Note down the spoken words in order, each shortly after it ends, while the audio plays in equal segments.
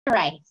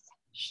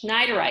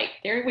Schneiderite.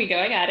 There we go.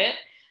 I got it.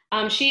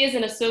 She is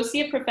an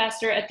associate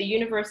professor at the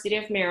University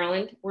of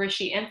Maryland, where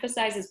she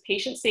emphasizes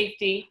patient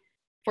safety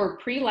for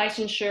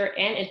pre-licensure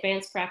and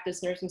advanced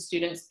practice nursing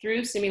students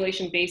through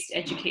simulation-based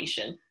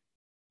education.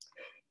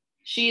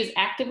 She is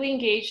actively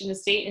engaged in the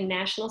state and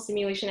national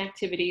simulation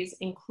activities,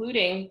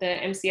 including the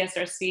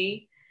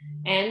MCSRC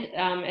and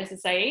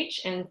SSIH,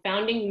 and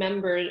founding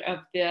member of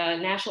the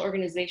National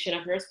Organization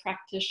of Nurse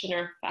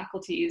Practitioner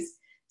Faculties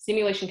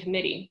Simulation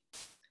Committee.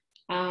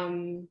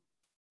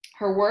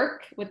 Her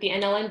work with the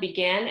NLN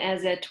began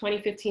as a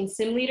 2015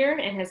 sim leader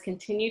and has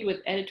continued with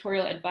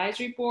editorial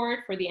advisory board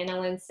for the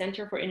NLN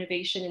Center for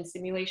Innovation in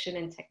Simulation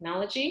and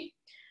Technology.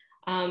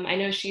 I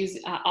know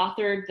she's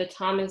authored the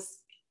Thomas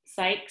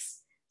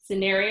Sykes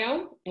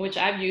scenario, which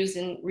I've used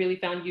and really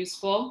found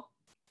useful.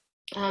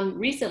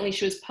 Recently,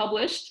 she was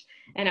published,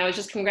 and I was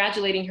just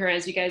congratulating her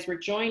as you guys were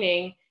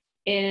joining.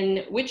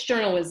 In which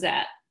journal was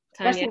that,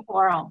 Tanya? Nursing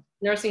Forum.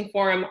 Nursing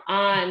Forum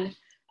on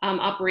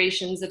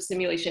operations of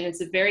simulation. It's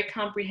a very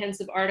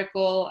comprehensive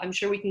article. I'm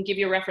sure we can give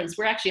you a reference.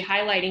 We're actually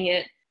highlighting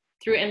it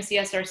through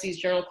MCSRC's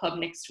Journal Club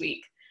next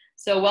week.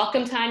 So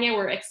welcome, Tanya.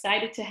 We're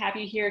excited to have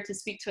you here to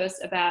speak to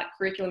us about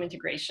curriculum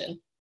integration.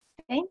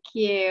 Thank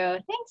you.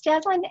 Thanks,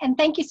 Jaslyn. And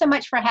thank you so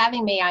much for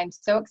having me. I'm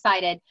so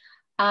excited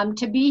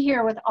to be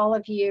here with all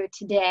of you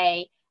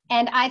today.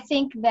 And I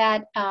think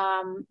that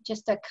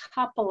just a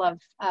couple of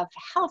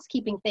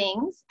housekeeping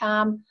things.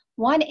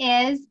 One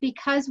is,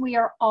 because we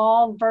are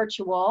all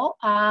virtual,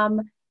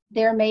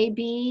 there may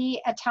be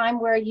a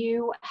time where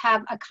you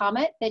have a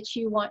comment that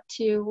you want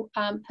to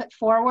put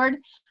forward.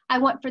 I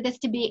want for this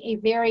to be a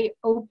very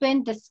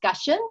open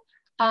discussion.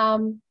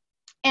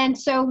 And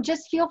so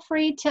just feel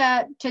free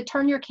to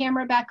turn your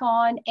camera back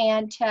on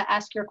and to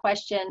ask your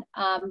question.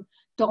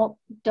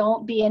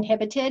 Don't be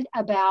inhibited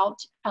about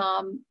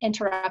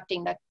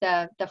interrupting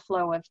the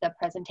flow of the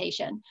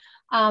presentation.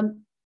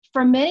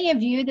 For many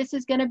of you, this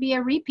is going to be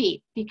a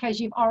repeat because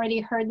you've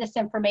already heard this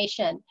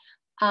information.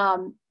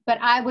 But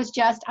I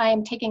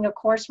am taking a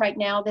course right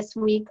now this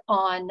week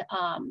on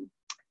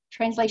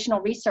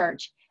translational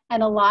research.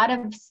 And a lot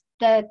of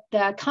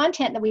the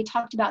content that we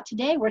talked about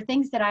today were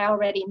things that I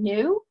already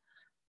knew.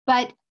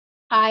 But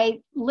I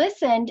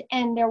listened,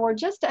 and there were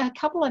just a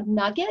couple of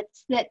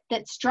nuggets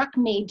that struck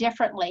me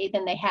differently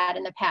than they had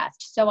in the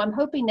past. So I'm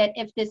hoping that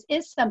if this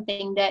is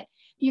something that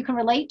you can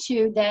relate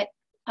to, that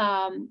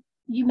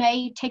you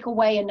may take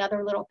away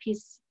another little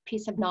piece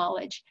of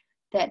knowledge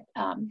that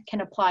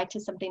can apply to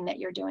something that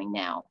you're doing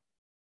now.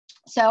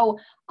 So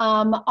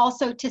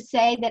also to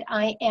say that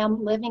I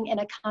am living in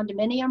a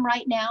condominium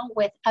right now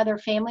with other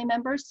family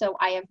members, so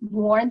I have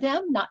warned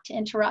them not to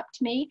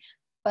interrupt me,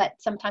 but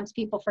sometimes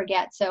people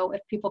forget. So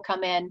if people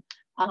come in,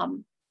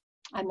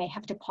 I may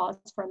have to pause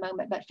for a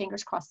moment, but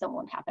fingers crossed that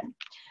won't happen.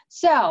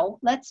 So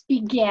let's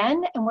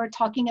begin, and we're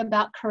talking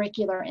about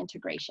curricular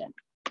integration.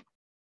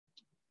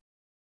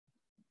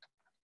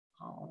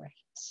 All right.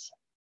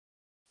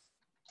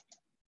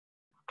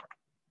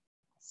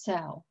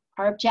 So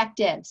our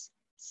objectives,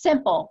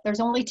 simple, there's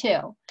only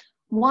two.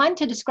 One,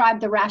 to describe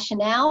the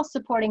rationale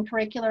supporting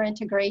curricular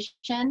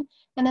integration.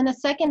 And then the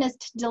second is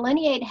to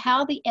delineate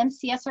how the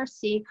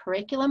MCSRC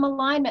curriculum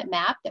alignment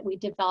map that we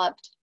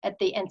developed at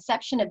the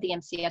inception of the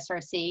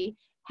MCSRC,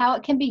 how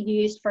it can be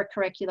used for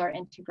curricular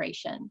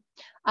integration.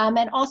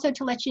 And also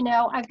to let you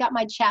know, I've got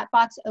my chat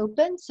box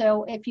open.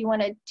 So if you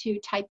wanted to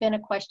type in a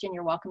question,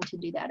 you're welcome to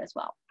do that as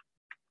well.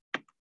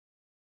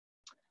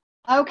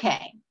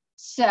 Okay,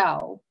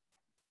 so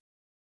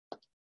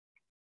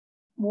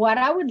what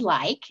I would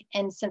like,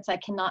 and since I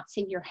cannot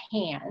see your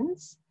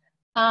hands,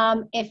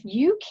 if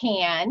you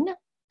can,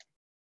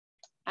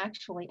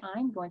 actually,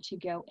 I'm going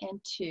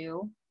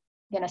to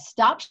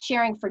stop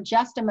sharing for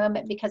just a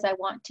moment because I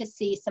want to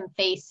see some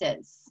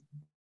faces.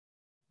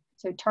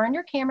 So turn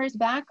your cameras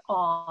back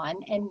on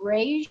and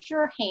raise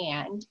your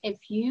hand if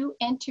you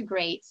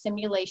integrate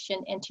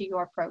simulation into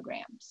your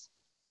programs.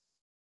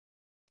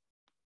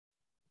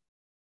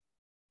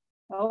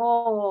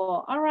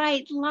 Oh, all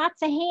right,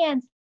 lots of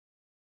hands.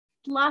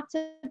 Lots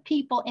of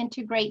people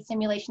integrate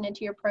simulation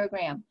into your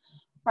program.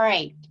 All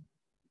right,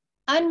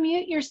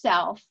 unmute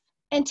yourself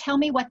and tell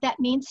me what that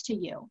means to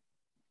you.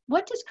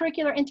 What does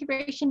curricular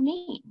integration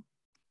mean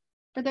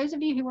for those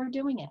of you who are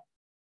doing it?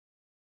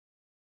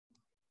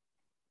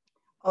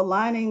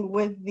 Aligning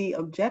with the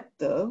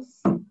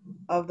objectives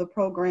of the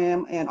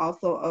program and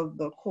also of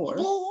the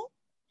course.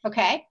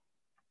 Okay,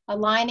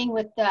 aligning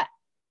with the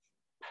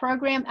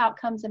program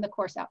outcomes and the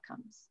course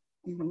outcomes.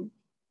 Mm-hmm.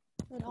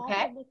 And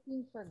also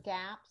looking for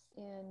gaps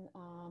in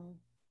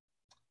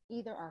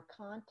either our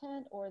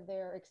content or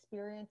their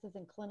experiences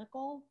in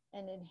clinical,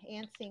 and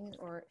enhancing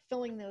or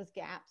filling those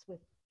gaps with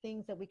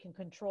things that we can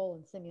control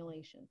in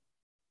simulation.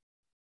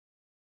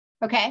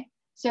 Okay,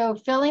 so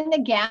filling the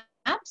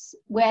gaps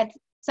with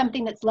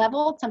something that's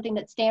leveled, something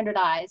that's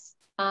standardized,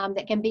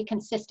 that can be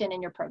consistent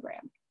in your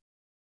program.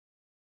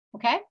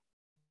 Okay?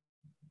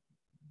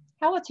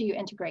 How else are you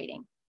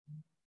integrating?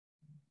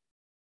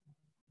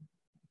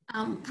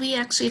 We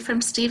actually,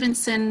 from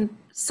Stevenson,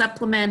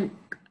 supplement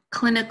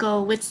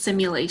clinical with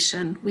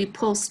simulation. We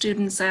pull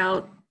students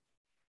out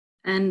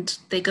and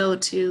they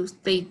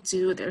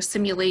do their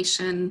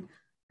simulation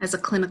as a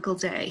clinical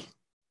day.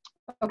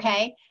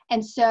 Okay,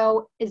 and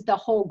so is the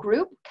whole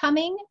group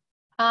coming?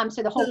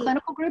 So the whole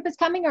clinical group is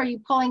coming, or are you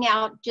pulling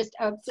out just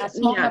a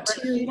small number of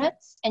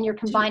students and you're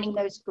combining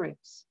those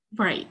groups?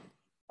 Right.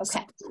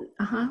 Okay.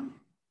 Uh-huh.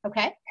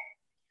 Okay.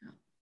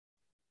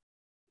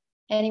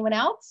 Anyone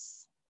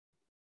else?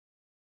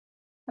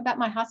 How about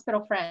my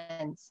hospital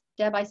friends?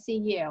 Deb, I see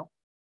you.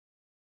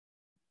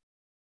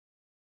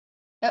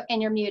 Oh,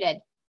 and you're muted.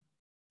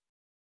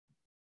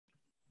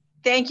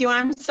 Thank you.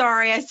 I'm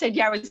sorry. I said,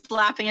 yeah, I was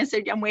laughing. I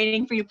said, I'm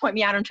waiting for you to point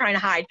me out. I'm trying to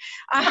hide.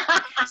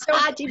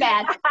 Too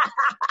bad.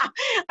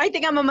 I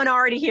think I'm a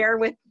minority here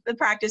with the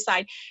practice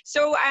side.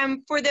 So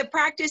for the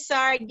practice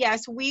side,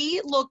 yes, we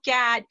look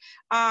at,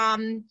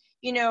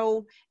 you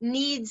know,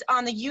 needs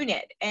on the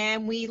unit,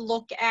 and we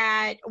look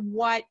at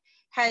what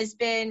has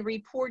been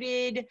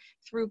reported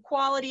through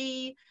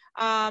quality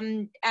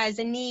as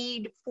a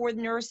need for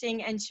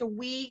nursing. And so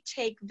we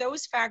take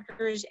those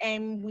factors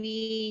and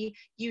we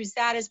use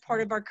that as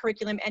part of our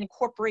curriculum and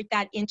incorporate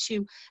that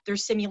into their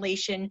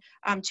simulation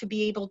to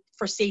be able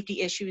for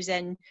safety issues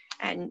and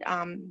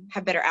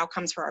have better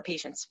outcomes for our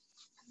patients.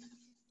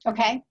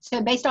 Okay,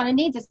 so based on a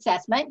needs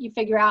assessment, you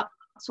figure out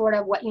sort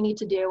of what you need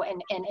to do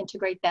and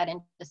integrate that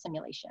into the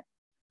simulation.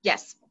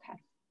 Yes. Okay.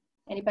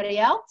 Anybody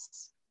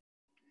else?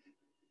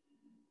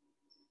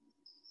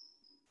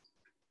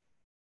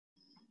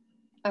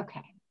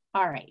 Okay,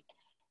 all right.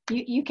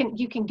 You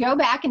can go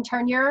back and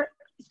turn your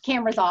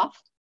cameras off.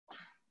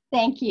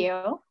 Thank you.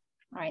 All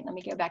right, let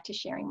me go back to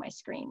sharing my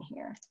screen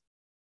here.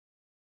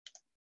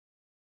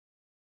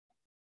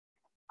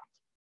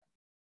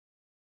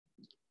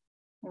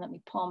 And let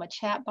me pull my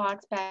chat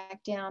box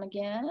back down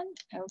again.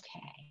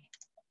 Okay.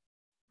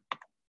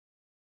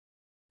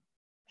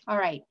 All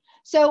right,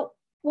 so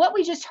what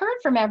we just heard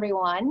from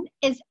everyone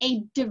is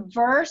a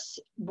diverse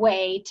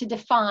way to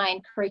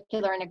define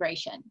curricular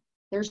integration.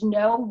 There's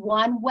no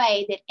one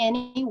way that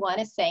anyone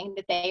is saying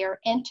that they are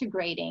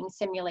integrating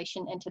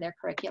simulation into their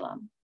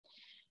curriculum.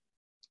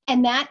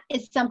 And that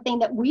is something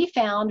that we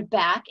found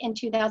back in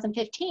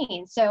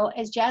 2015. So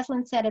as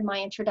Jaslyn said in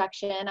my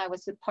introduction, I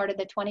was a part of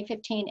the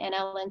 2015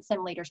 NLN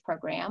Sim Leaders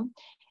program.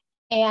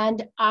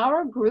 And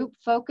our group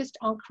focused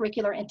on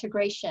curricular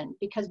integration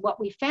because what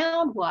we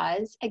found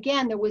was,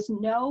 again, there was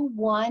no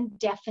one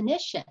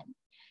definition.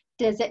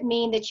 Does it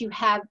mean that you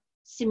have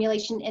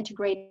simulation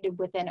integrated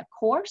within a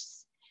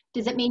course?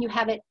 Does it mean you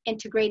have it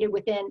integrated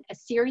within a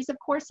series of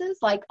courses,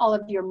 like all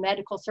of your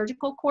medical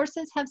surgical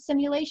courses have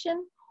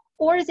simulation?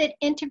 Or is it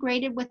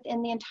integrated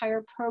within the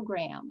entire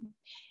program?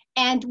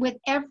 And with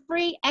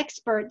every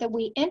expert that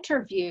we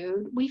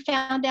interviewed, we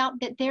found out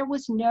that there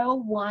was no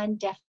one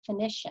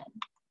definition.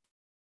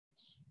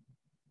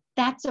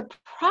 That's a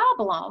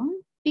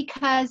problem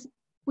because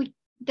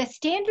the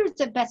standards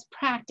of best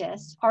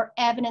practice are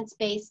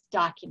evidence-based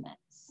documents.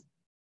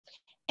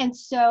 And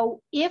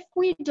so if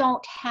we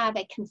don't have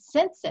a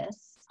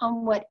consensus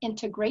on what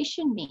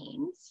integration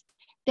means,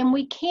 then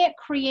we can't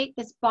create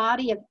this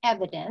body of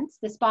evidence,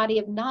 this body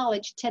of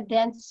knowledge to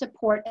then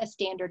support a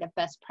standard of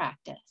best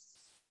practice.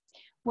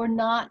 We're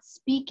not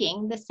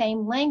speaking the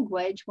same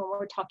language when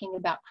we're talking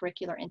about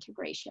curricular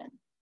integration.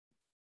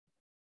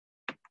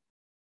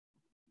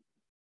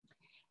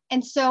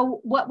 And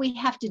so what we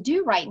have to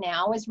do right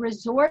now is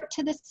resort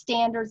to the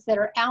standards that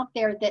are out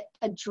there that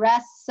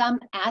address some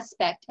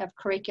aspect of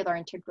curricular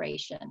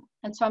integration.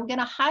 And so I'm going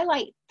to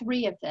highlight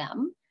 3 of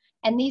them.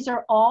 And these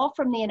are all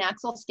from the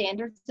NAACL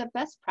Standards of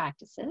Best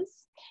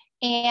Practices.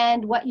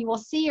 And what you will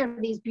see are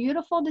these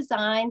beautiful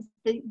designs,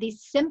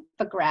 these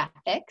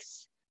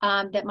infographics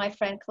that my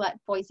friend Colette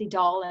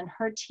Boise-Dahl and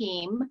her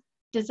team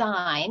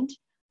designed.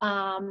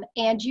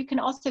 And you can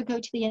also go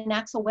to the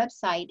NAACL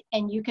website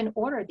and you can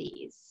order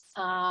these.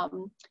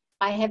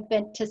 I have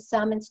been to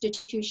some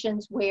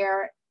institutions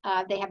where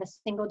they have a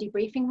single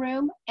debriefing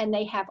room and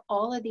they have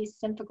all of these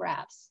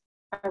infographs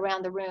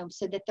around the room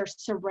so that they're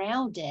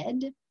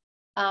surrounded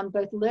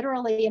both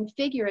literally and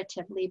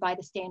figuratively by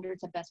the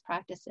standards of best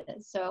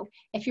practices. So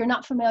if you're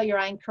not familiar,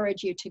 I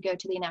encourage you to go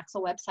to the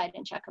NAACL website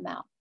and check them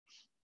out.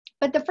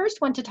 But the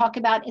first one to talk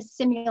about is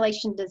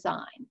simulation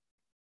design.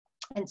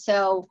 And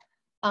so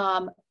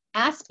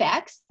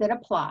aspects that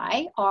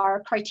apply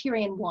are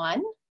criterion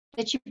 1,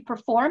 that you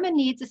perform a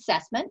needs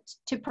assessment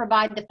to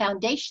provide the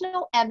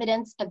foundational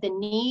evidence of the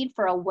need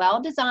for a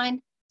well-designed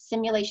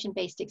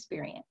simulation-based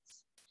experience.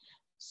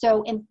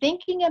 So in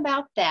thinking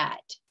about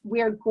that,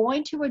 we're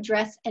going to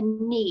address a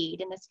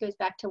need, and this goes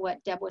back to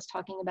what Deb was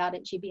talking about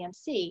at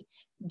GBMC.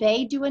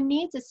 They do a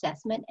needs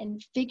assessment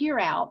and figure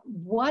out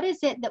what is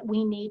it that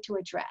we need to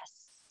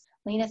address.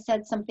 Lena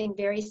said something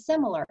very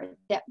similar,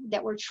 that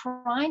we're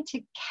trying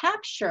to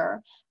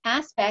capture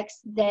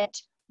aspects that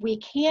we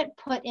can't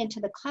put into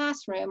the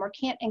classroom or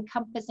can't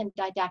encompass in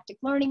didactic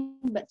learning,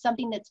 but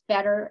something that's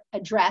better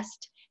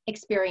addressed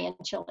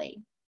experientially.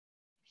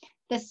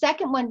 The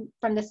second one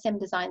from the Sim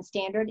Design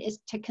Standard is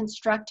to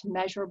construct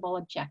measurable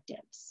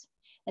objectives.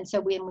 And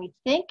so when we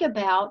think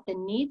about the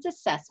needs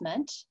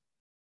assessment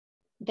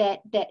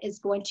that is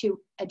going to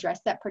address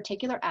that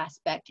particular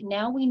aspect,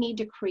 now we need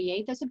to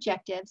create those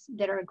objectives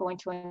that are going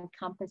to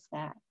encompass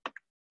that.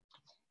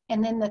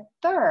 And then the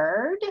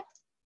third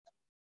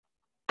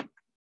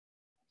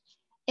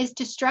is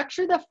to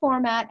structure the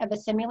format of a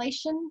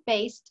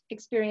simulation-based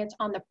experience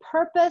on the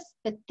purpose,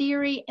 the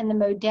theory, and the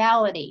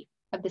modality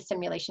of the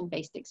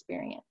simulation-based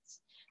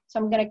experience. So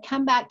I'm going to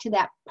come back to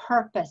that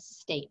purpose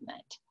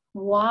statement.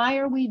 Why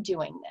are we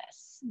doing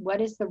this?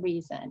 What is the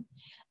reason?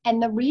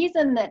 And the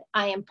reason that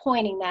I am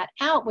pointing that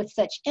out with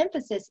such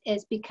emphasis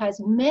is because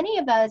many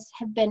of us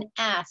have been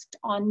asked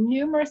on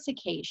numerous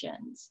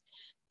occasions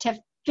to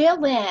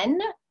fill in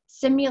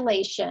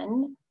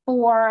simulation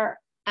for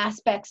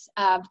aspects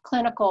of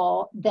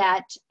clinical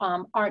that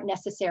aren't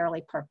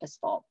necessarily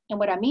purposeful. And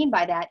what I mean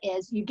by that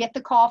is you get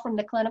the call from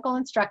the clinical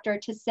instructor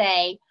to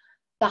say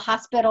the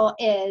hospital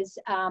is,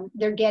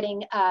 they're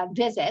getting a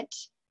visit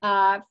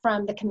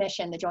from the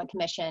commission, the Joint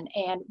Commission,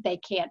 and they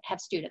can't have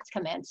students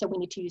come in, so we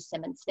need to use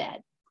sim instead.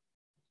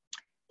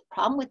 The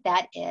problem with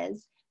that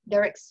is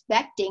they're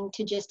expecting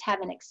to just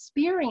have an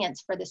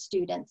experience for the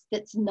students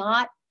that's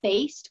not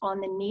based on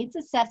the needs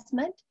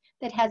assessment,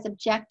 that has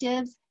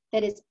objectives,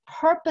 that is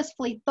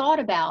purposefully thought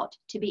about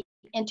to be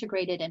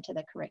integrated into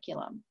the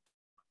curriculum.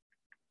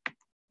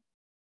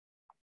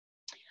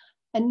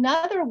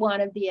 Another one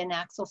of the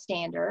INACSL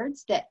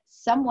standards that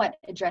somewhat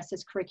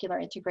addresses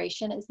curricular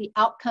integration is the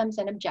outcomes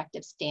and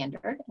objective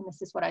standard. And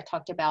this is what I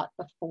talked about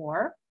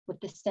before with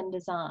the SIM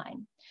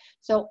design.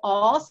 So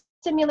all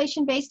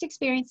simulation-based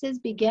experiences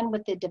begin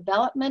with the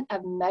development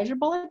of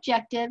measurable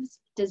objectives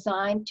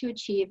designed to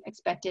achieve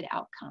expected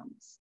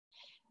outcomes.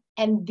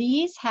 And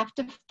these have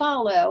to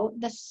follow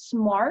the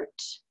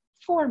SMART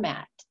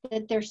format,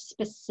 that they're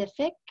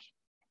specific,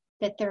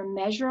 that they're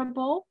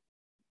measurable,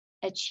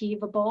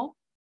 achievable,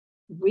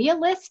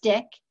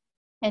 realistic,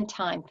 and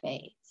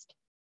time-phased.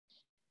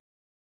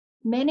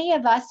 Many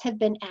of us have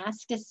been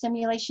asked as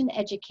simulation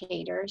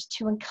educators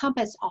to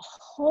encompass a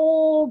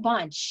whole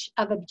bunch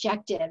of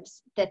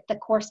objectives that the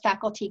course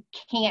faculty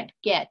can't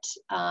get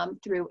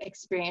through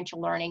experiential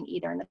learning,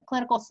 either in the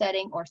clinical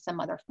setting or some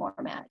other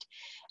format.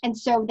 And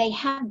so they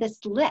have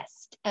this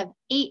list of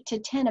 8 to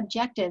 10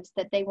 objectives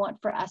that they want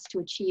for us to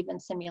achieve in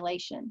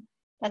simulation.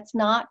 That's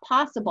not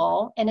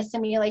possible in a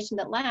simulation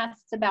that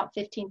lasts about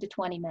 15 to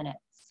 20 minutes.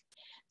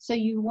 So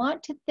you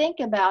want to think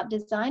about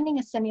designing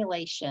a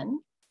simulation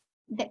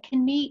that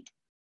can meet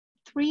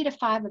 3 to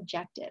 5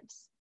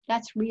 objectives.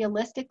 That's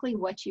realistically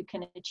what you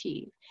can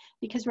achieve.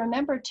 Because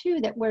remember too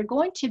that we're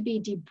going to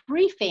be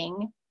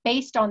debriefing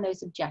based on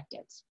those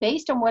objectives,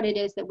 based on what it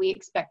is that we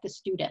expect the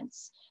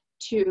students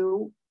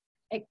to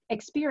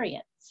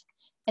experience.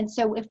 And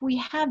so if we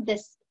have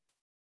this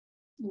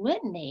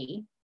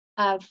litany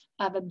of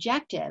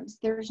objectives,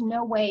 there's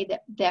no way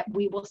that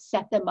we will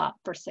set them up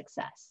for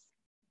success.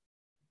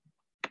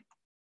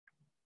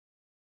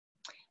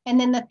 And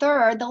then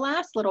the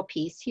last little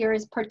piece here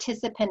is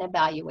participant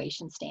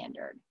evaluation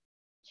standard.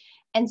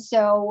 And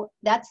so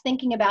that's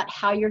thinking about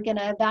how you're going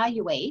to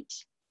evaluate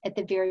at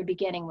the very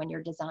beginning when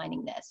you're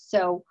designing this.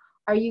 So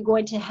are you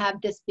going to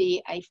have this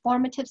be a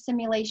formative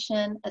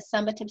simulation, a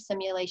summative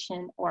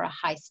simulation, or a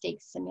high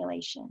stakes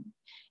simulation?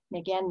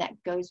 And again, that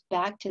goes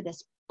back to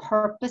this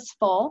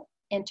purposeful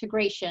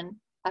integration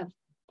of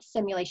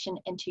simulation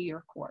into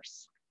your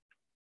course.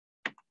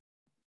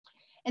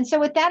 And so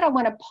with that, I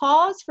want to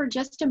pause for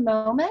just a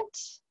moment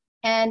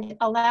and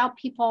allow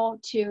people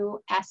to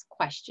ask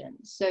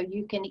questions. So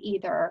you can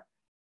either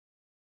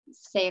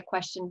say a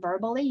question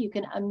verbally, you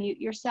can unmute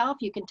yourself,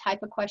 you can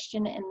type a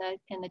question in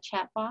the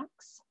chat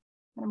box.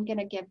 I'm going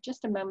to give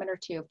just a moment or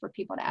two for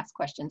people to ask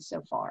questions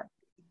so far.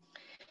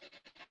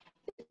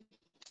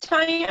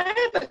 Tanya,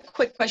 I have a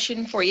quick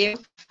question for you.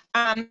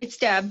 It's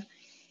Deb.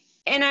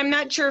 And I'm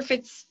not sure if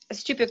it's a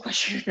stupid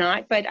question or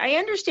not, but I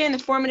understand the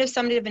formative,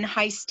 summative, and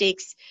high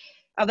stakes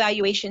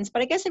evaluations,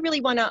 but I guess I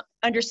really want to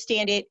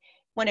understand it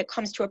when it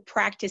comes to a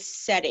practice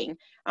setting,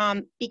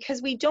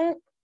 because we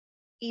don't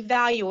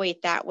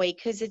evaluate that way,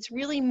 because it's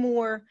really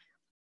more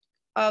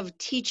of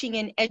teaching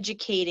and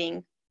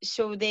educating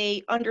so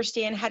they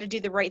understand how to do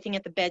the right thing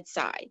at the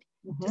bedside.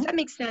 Mm-hmm. Does that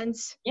make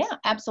sense? Yeah,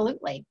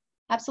 absolutely.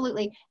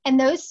 Absolutely. And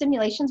those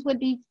simulations would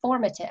be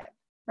formative,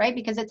 right?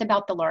 Because it's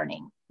about the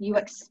learning. You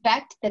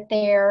expect that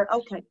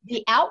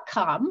the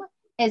outcome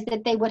is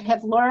that they would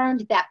have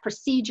learned that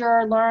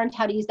procedure, learned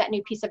how to use that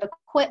new piece of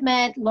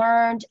equipment,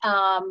 learned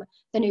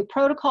the new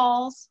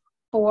protocols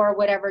for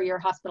whatever your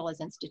hospital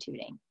is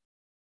instituting.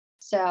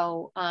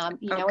 So,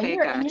 you know, in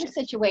your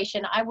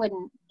situation,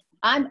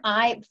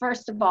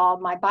 first of all,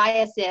 my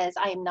bias is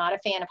I am not a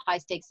fan of high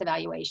stakes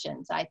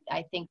evaluations.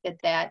 I think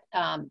that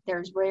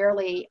there's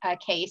rarely a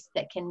case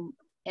that can,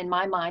 in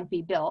my mind,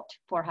 be built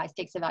for high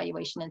stakes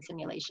evaluation and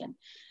simulation.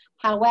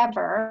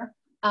 However,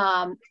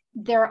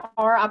 there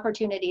are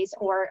opportunities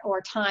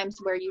or times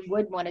where you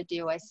would want to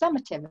do a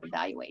summative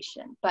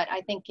evaluation, but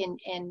I think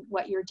in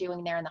what you're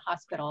doing there in the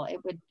hospital,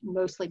 it would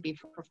mostly be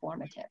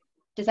performative.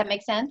 Does that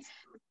make sense?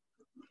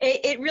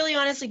 It really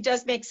honestly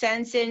does make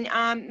sense. And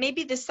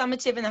maybe the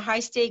summative and the high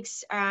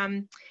stakes,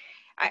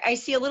 I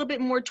see a little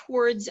bit more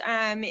towards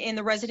in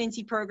the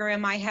residency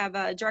program. I have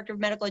a director of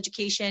medical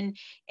education,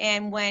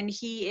 and when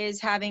he is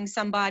having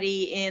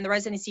somebody in the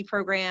residency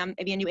program,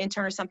 maybe a new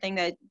intern or something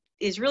that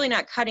is really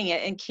not cutting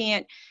it and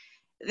can't,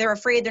 they're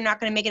afraid they're not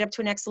going to make it up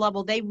to a next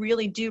level, they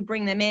really do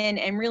bring them in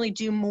and really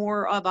do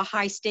more of a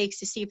high stakes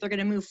to see if they're going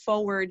to move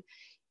forward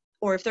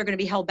or if they're going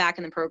to be held back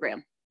in the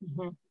program.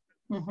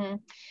 Mm-hmm. Mm-hmm.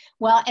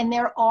 Well, and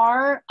there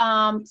are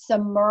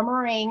some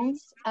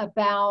murmurings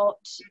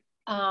about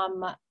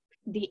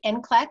the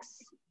NCLEX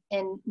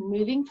and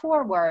moving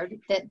forward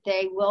that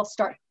they will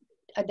start,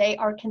 they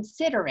are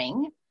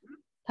considering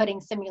putting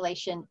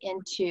simulation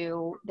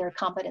into their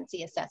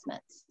competency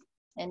assessments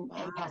and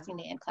passing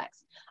the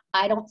NCLEX.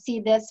 I don't see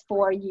this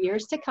for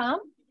years to come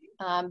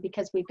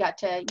because we've got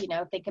to, you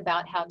know, think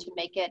about how to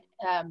make it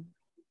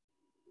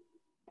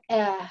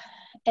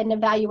an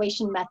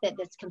evaluation method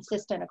that's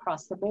consistent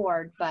across the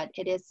board, but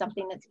it is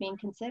something that's being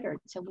considered.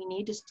 So we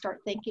need to start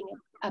thinking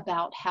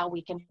about how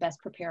we can best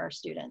prepare our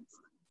students.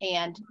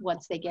 And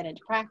once they get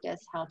into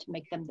practice, how to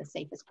make them the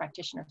safest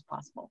practitioners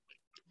possible.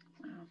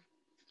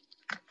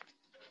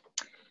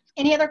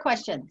 Any other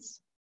questions?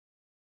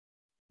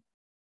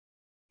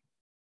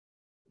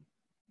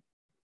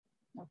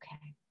 Okay.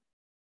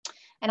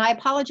 And I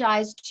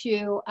apologize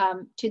to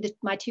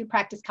my two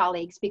practice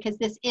colleagues because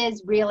this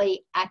is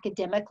really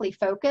academically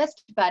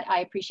focused, but I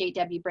appreciate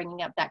Debbie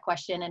bringing up that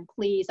question. And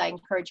please, I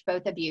encourage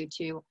both of you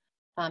to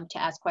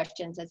ask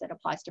questions as it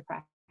applies to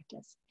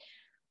practice.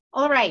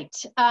 All right,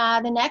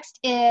 the next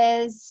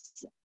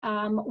is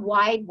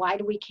why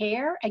do we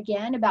care,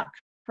 again, about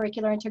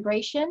curricular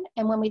integration?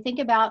 And when we think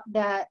about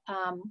the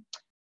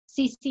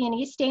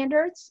CCNE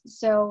standards,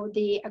 so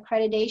the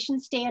accreditation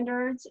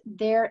standards,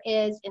 there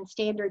is in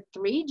standard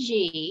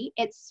 3G,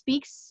 it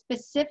speaks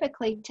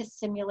specifically to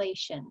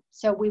simulation.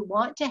 So we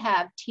want to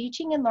have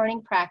teaching and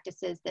learning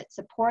practices that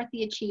support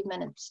the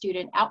achievement of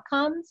student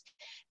outcomes,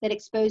 that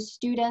expose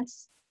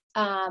students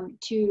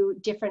to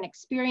different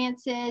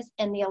experiences,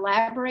 and the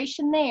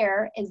elaboration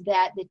there is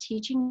that the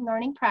teaching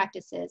learning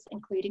practices,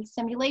 including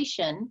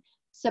simulation,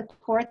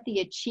 support the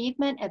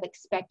achievement of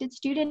expected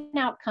student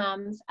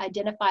outcomes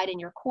identified in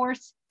your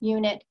course,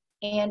 unit,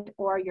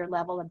 and/or your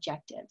level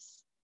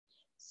objectives.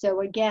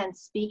 So again,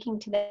 speaking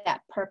to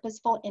that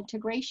purposeful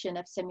integration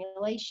of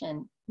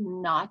simulation,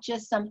 not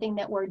just something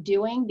that we're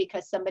doing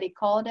because somebody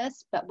called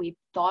us, but we've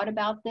thought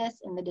about this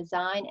in the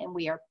design and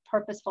we are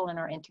purposeful in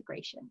our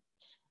integration.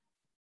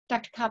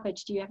 Dr.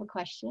 Coppedge, do you have a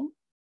question?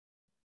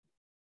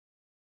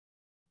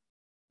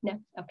 No?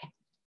 Okay.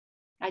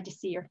 I just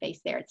see your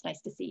face there. It's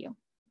nice to see you.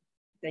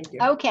 Thank you.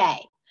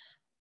 Okay.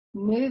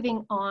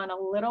 Moving on a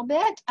little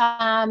bit,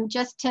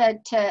 just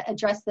to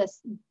address this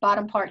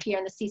bottom part here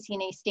in the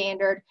CCNA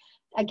standard,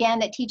 again,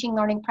 that teaching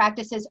learning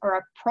practices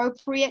are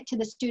appropriate to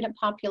the student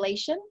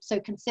population. So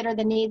consider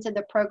the needs of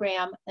the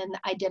program and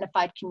the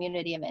identified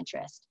community of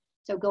interest.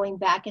 So going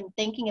back and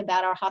thinking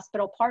about our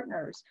hospital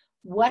partners,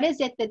 what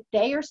is it that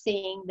they are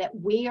seeing that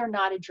we are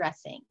not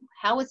addressing?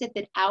 How is it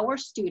that our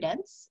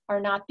students are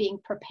not being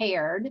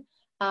prepared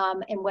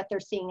in what they're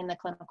seeing in the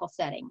clinical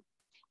setting?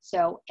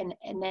 So,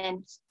 and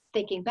then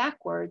thinking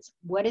backwards,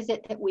 what is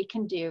it that we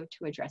can do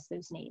to address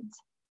those needs?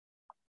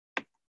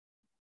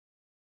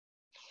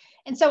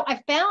 And so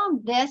I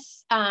found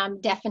this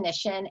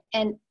definition,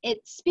 and it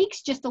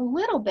speaks just a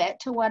little bit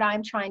to what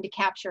I'm trying to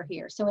capture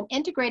here. So an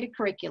integrated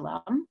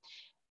curriculum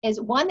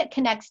is one that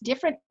connects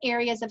different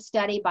areas of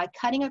study by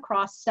cutting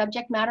across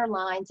subject matter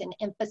lines and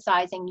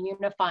emphasizing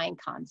unifying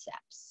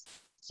concepts.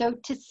 So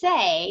to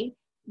say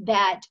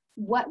that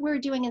what we're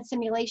doing in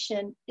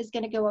simulation is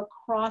going to go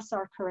across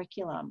our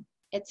curriculum.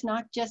 It's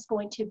not just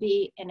going to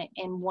be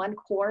in one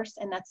course,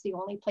 and that's the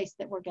only place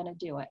that we're going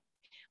to do it.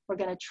 We're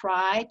going to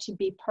try to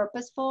be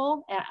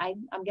purposeful.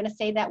 I'm going to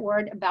say that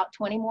word about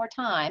 20 more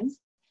times.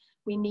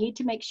 We need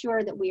to make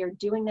sure that we are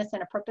doing this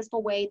in a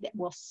purposeful way that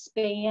will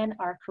span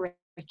our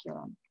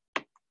curriculum.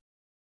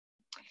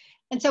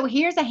 And so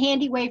here's a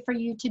handy way for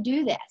you to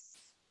do this.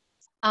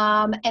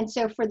 And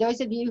so for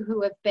those of you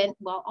who have been,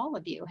 well, all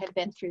of you have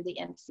been through the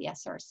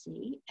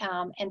MCSRC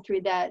and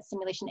through the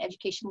Simulation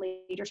Education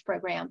Leaders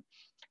Program.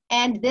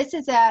 And this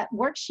is a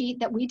worksheet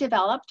that we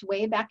developed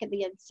way back at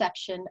the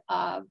inception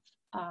of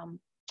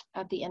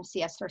the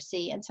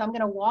MCSRC. And so I'm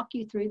going to walk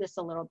you through this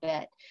a little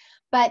bit.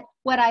 But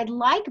what I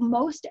like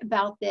most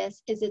about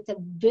this is it's a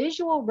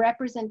visual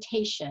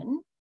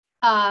representation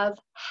of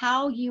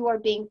how you are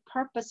being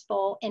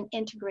purposeful in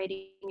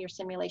integrating your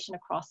simulation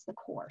across the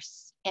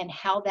course and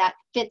how that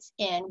fits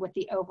in with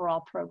the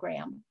overall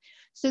program.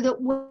 So that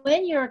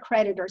when your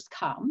accreditors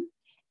come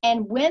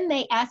and when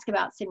they ask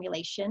about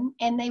simulation,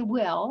 and they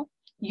will,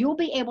 you'll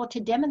be able to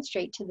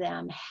demonstrate to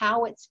them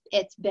how it's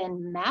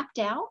been mapped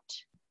out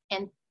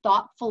and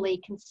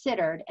thoughtfully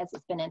considered as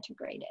it's been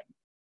integrated.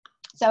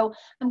 So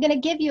I'm going to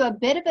give you a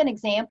bit of an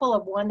example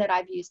of one that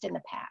I've used in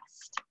the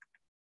past.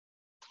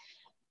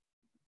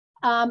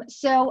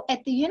 So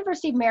at the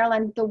University of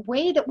Maryland, the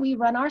way that we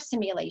run our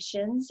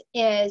simulations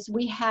is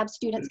we have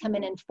students come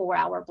in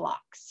 4-hour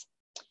blocks.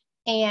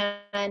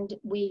 And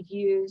we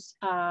use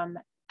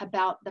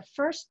about the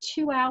first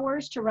 2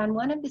 hours to run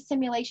one of the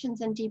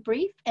simulations and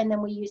debrief, and then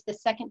we use the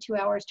second 2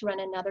 hours to run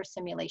another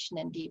simulation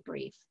and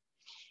debrief.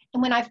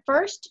 And when I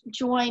first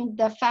joined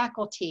the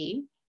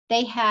faculty,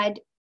 they had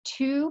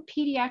 2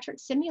 pediatric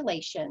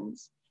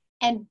simulations,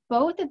 and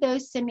both of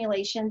those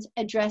simulations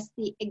addressed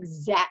the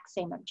exact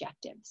same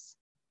objectives.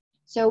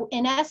 So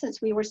in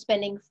essence, we were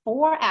spending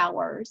 4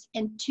 hours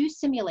in 2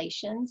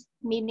 simulations,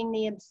 meeting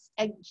the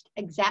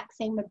exact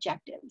same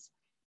objectives.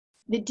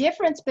 The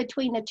difference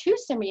between the 2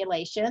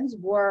 simulations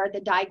were the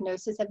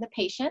diagnosis of the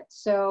patient.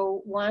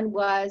 So one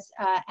was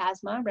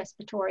asthma,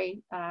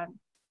 respiratory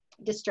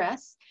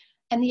distress,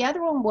 and the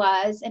other one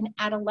was an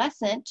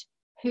adolescent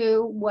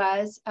who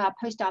was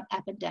post-op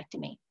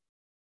appendectomy.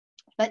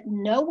 But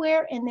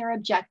nowhere in their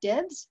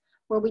objectives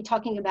were we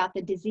talking about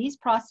the disease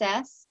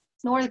process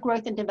nor the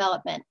growth and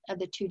development of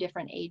the 2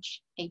 different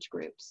age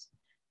groups.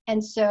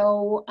 And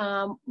so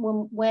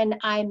when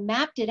I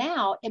mapped it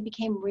out, it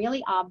became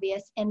really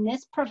obvious, and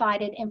this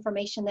provided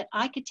information that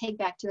I could take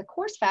back to the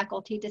course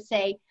faculty to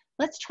say,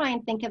 let's try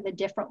and think of a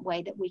different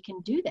way that we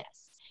can do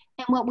this.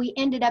 And what we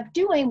ended up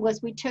doing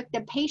was we took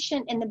the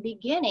patient in the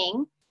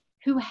beginning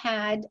who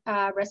had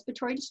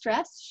respiratory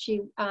distress.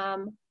 She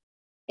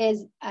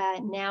is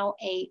now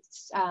a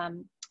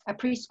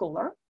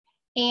preschooler,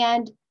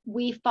 and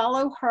we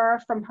follow her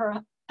from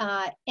her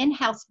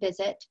in-house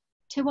visit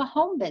to a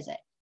home visit.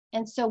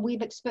 And so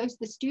we've exposed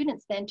the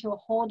students then to a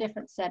whole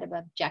different set of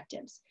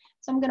objectives.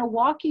 So I'm going to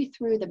walk you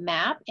through the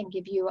map and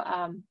give you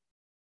an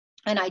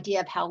idea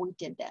of how we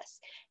did this.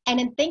 And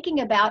in thinking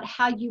about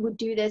how you would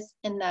do this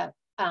in the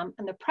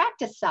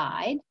practice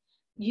side,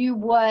 you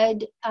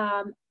would,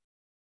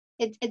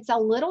 it's a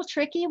little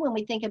tricky when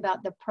we think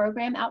about the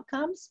program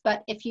outcomes,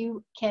 but if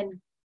you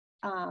can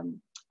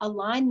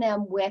align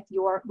them with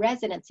your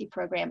residency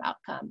program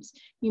outcomes,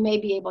 you may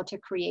be able to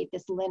create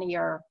this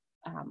linear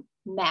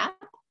map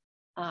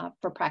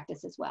for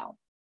practice as well.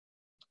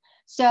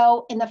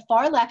 So in the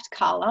far left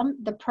column,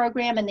 the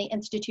program and the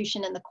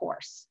institution and the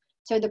course.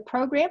 So the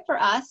program for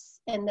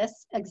us in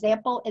this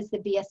example is the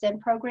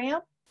BSN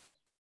program.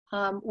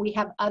 We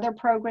have other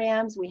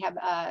programs. We have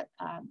a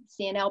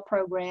CNL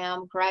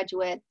program,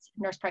 graduates,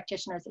 nurse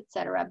practitioners,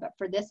 etc. But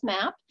for this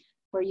map,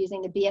 we're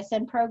using the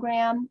BSN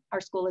program.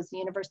 Our school is the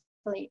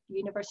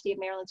University of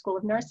Maryland School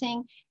of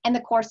Nursing, and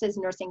the course is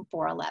Nursing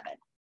 411.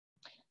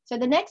 So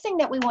the next thing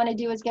that we want to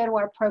do is go to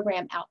our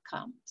program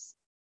outcomes.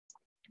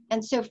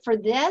 And so for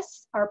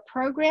this, our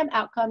program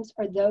outcomes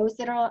are those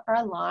that are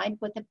aligned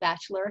with the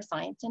Bachelor of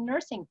Science in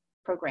Nursing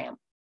program.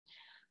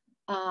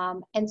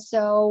 And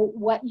so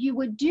what you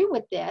would do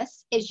with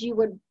this is you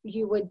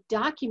would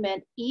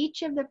document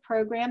each of the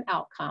program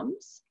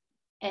outcomes,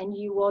 and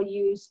you will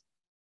use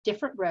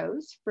different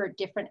rows for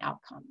different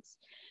outcomes.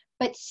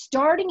 But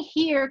starting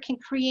here can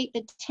create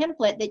the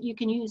template that you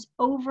can use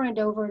over and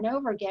over and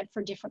over again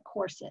for different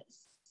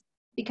courses,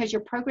 because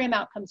your program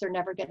outcomes are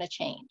never going to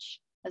change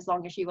as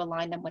long as you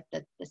align them with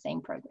the same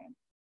program.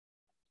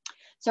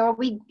 So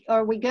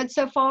are we good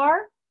so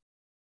far?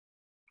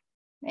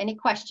 Any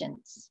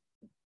questions?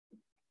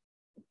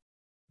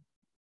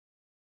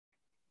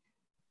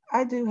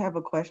 I do have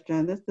a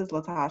question. This is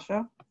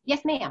Latasha.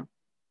 Yes, ma'am.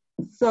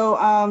 So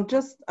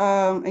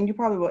and you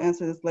probably will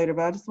answer this later,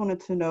 but I just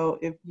wanted to know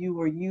if you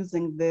were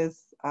using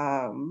this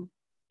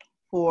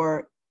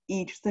for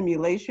each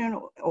simulation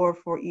or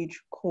for each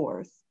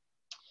course.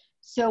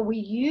 So we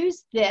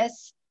use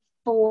this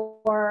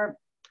for,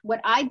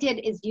 what I did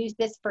is use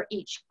this for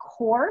each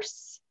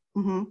course.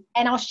 Mm-hmm.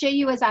 And I'll show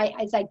you as I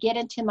get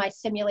into my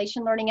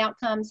simulation learning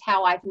outcomes,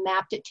 how I've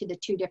mapped it to the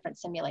 2 different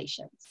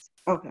simulations.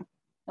 Okay.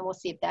 And we'll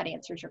see if that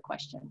answers your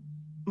question.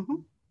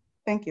 Mm-hmm.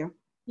 Thank you.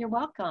 You're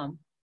welcome.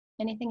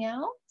 Anything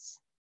else?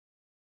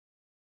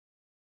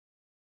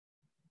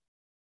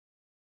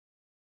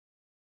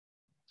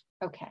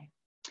 Okay.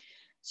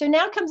 So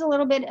now comes a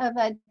little bit of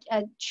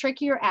a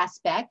trickier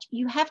aspect.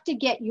 You have to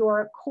get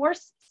your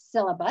course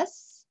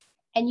syllabus,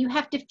 and you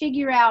have to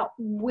figure out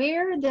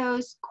where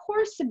those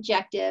course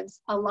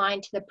objectives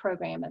align to the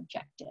program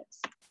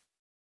objectives.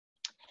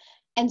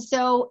 And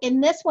so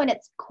in this one,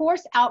 it's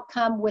course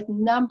outcome with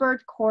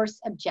numbered course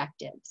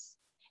objectives.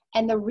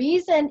 And the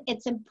reason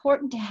it's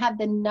important to have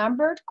the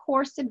numbered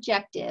course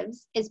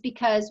objectives is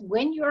because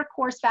when your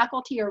course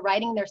faculty are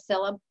writing their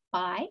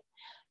syllabi,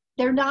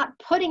 they're not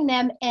putting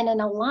them in an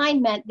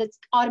alignment that's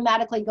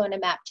automatically going to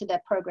map to the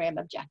program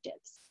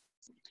objectives.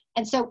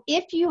 And so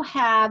if you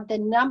have the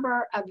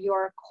number of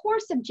your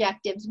course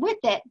objectives with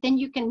it, then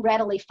you can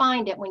readily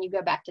find it when you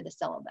go back to the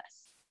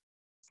syllabus.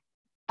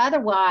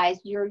 Otherwise,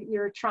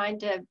 you're trying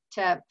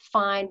to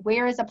find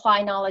where is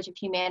applied knowledge of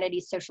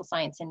humanities, social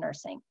science, and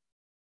nursing.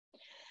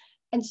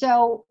 And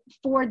so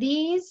for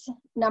these,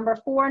 number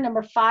 4,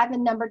 number 5,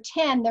 and number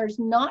 10, there's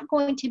not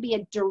going to be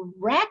a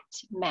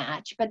direct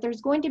match, but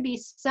there's going to be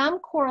some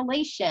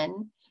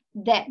correlation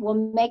that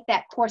will make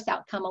that course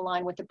outcome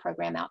align with the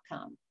program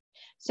outcome.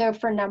 So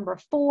for number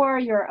 4,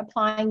 you're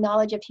applying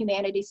knowledge of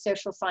humanities,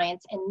 social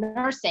science, and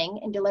nursing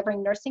and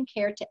delivering nursing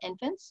care to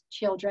infants,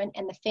 children,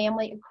 and the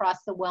family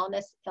across the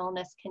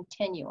wellness-illness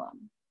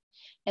continuum.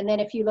 And then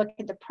if you look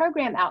at the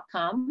program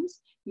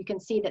outcomes, you can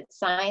see that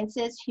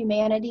sciences,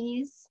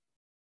 humanities,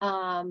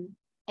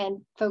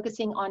 and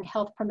focusing on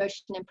health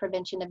promotion and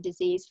prevention of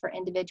disease for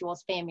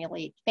individuals,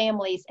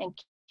 families, and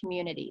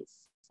communities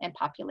and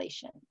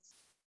populations.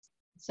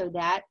 So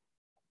that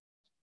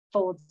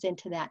folds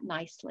into that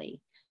nicely.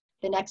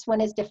 The next one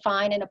is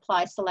define and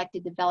apply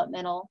selected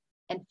developmental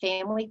and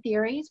family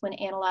theories when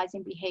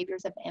analyzing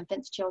behaviors of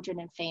infants, children,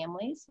 and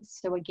families.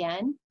 So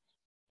again,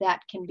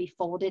 that can be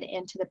folded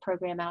into the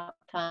program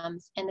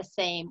outcomes, and the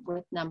same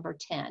with number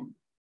 10.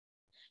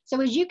 So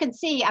as you can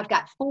see, I've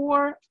got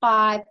 4,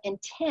 5, and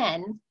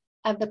 10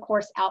 of the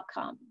course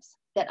outcomes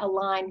that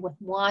align with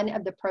one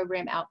of the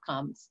program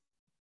outcomes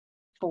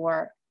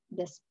for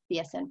this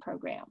BSN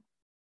program.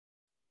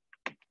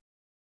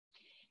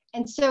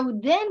 And so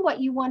then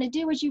what you want to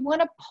do is you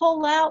want to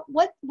pull out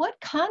what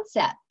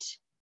concept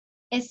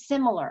is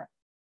similar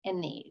in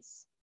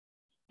these.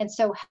 And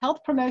so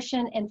health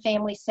promotion and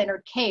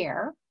family-centered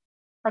care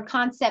are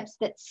concepts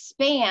that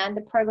span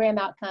the program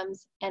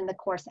outcomes and the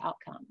course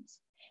outcomes.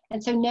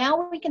 And so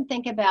now we can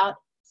think about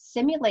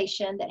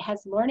simulation that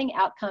has learning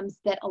outcomes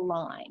that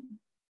align.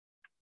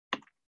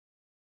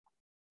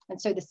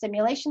 And so the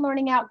simulation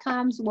learning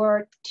outcomes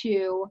were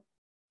to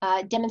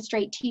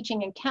demonstrate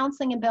teaching and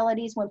counseling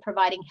abilities when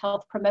providing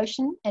health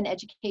promotion and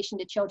education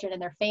to children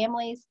and their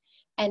families.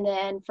 And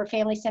then for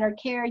family-centered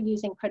care,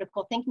 using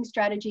critical thinking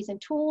strategies and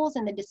tools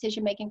in the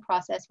decision-making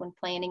process when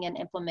planning and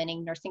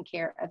implementing nursing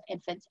care of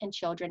infants and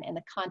children in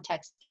the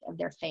context of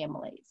their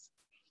families.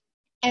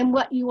 And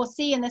what you will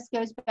see, and this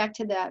goes back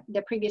to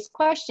the previous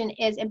question,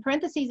 is in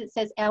parentheses it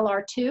says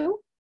LR2.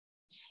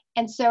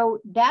 And so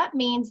that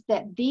means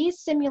that these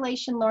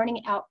simulation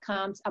learning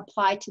outcomes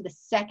apply to the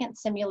second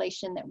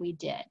simulation that we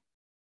did.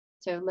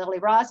 So Lily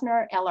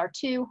Rosner,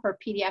 LR2, her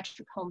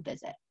pediatric home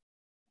visit.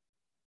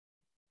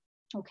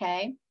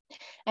 Okay,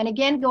 and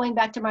again, going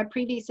back to my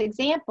previous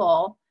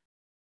example,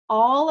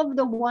 all of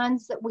the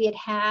ones that we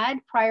had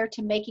prior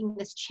to making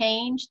this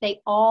change,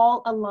 they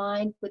all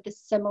aligned with the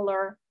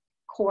similar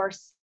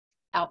course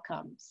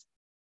outcomes.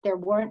 There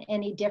weren't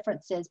any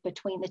differences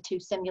between the two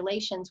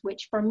simulations,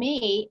 which for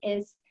me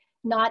is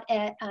not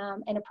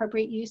an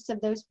appropriate use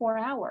of those 4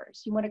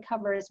 hours. You want to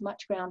cover as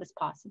much ground as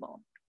possible.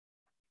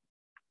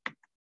 I'm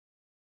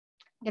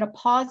going to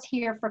pause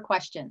here for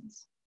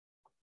questions.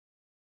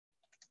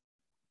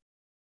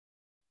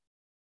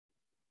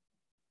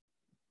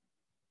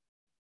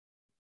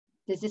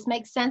 Does this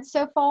make sense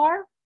so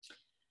far?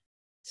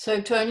 So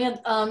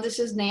Tonya, this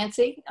is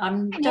Nancy. I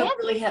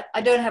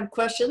don't have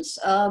questions,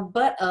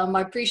 but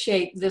I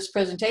appreciate this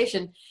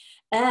presentation,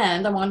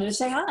 and I wanted to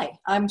say hi.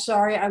 I'm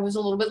sorry I was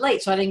a little bit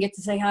late, so I didn't get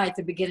to say hi at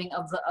the beginning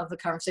of the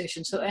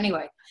conversation. So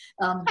anyway,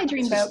 hi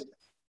Dreamboat.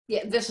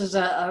 Yeah, this is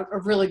a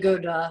really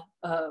good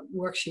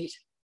worksheet.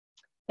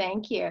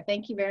 Thank you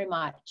very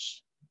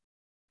much.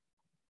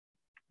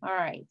 All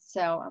right,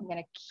 so I'm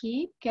going to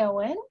keep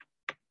going.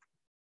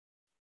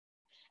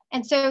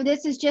 And so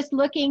this is just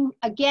looking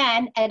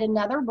again at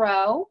another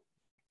row.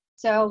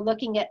 So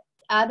looking at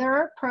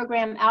other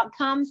program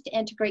outcomes to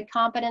integrate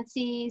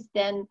competencies,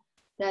 then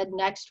the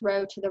next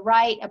row to the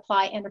right,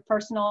 apply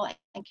interpersonal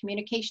and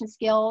communication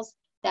skills.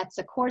 That's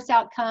a course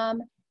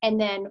outcome.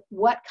 And then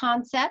what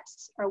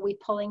concepts are we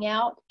pulling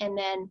out? And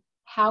then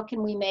how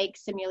can we make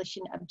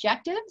simulation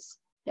objectives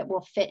that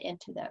will fit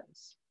into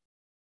those?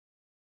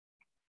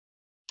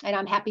 And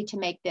I'm happy to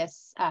make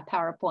this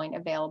PowerPoint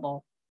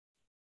available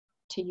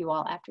to you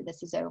all after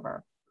this is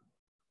over.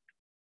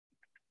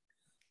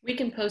 We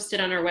can post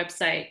it on our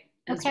website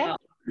as well.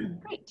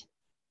 Great.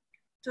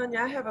 Tonya,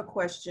 I have a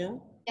question.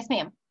 Yes,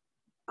 ma'am.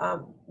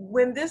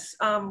 When this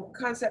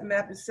concept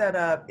map is set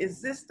up,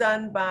 is this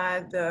done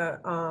by the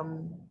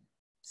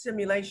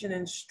simulation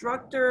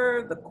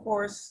instructor, the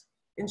course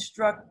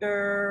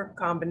instructor,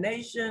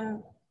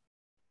 combination?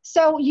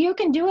 So you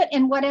can do it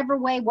in whatever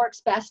way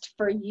works best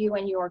for you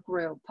and your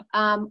group.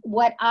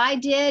 What I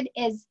did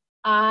is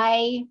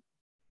I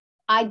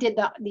did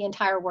the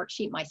entire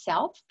worksheet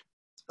myself,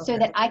 so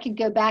that I could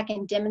go back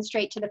and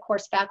demonstrate to the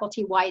course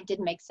faculty why it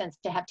didn't make sense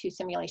to have 2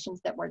 simulations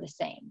that were the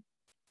same.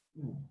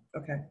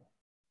 Okay.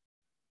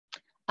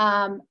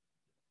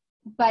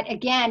 But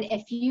again,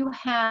 if you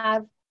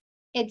have,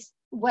 it's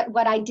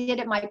what I did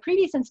at my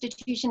previous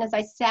institution is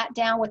I sat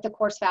down with the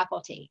course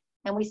faculty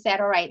and we said,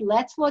 all right,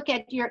 let's look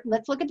at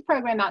the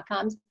program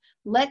outcomes.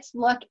 Let's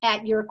look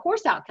at your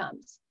course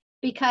outcomes,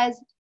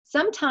 because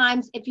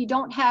sometimes if you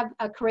don't have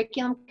a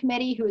curriculum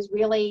committee who is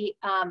really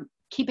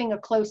keeping a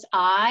close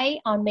eye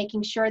on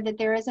making sure that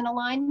there is an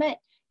alignment,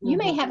 you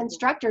may have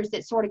instructors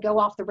that sort of go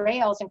off the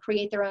rails and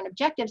create their own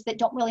objectives that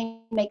don't really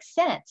make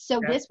sense.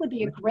 So this would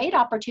be a great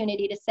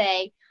opportunity to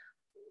say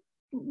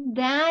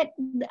that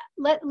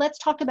let's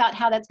talk about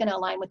how that's going to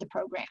align with the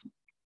program.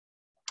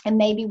 And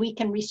maybe we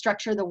can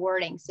restructure the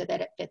wording so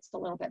that it fits a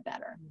little bit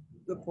better.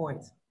 Good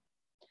point.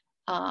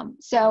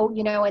 So,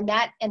 you know, in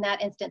that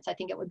instance, I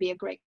think it would be a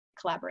great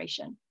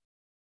collaboration.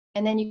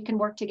 And then you can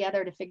work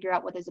together to figure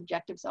out what those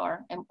objectives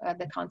are and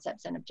the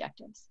concepts and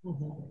objectives.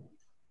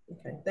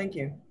 Okay, thank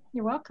you.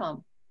 You're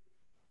welcome.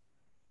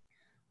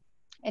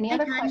 Any Hi,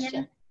 other Tanya.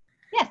 questions?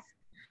 Yes.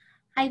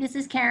 Hi, this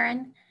is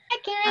Karen. Hi,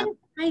 Karen.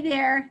 Hi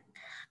there.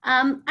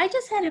 I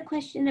just had a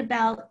question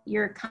about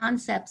your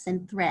concepts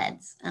and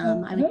threads.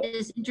 I was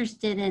just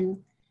interested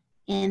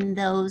in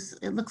those.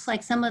 It looks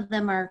like some of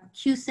them are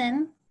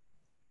QSIN,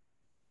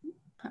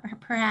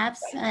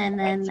 perhaps, and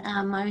then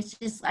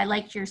I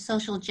liked your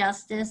social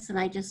justice, and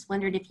I just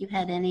wondered if you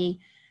had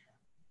any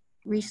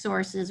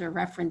resources or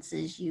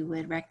references you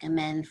would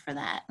recommend for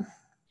that.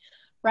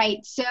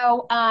 Right,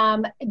 so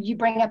you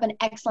bring up an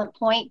excellent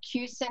point.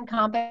 QSIN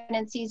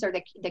competencies or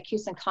the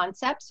QSIN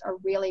concepts are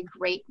really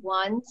great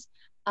ones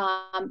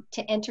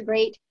to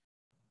integrate.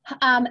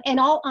 In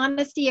all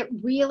honesty, it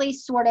really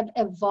sort of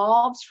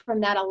evolves from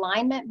that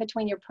alignment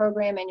between your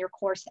program and your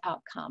course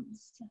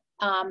outcomes.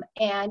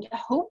 And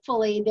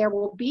hopefully there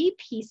will be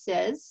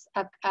pieces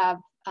of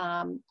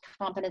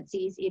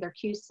competencies, either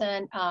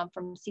QSIN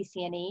from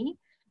CCNE,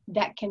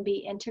 that can be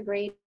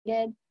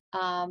integrated.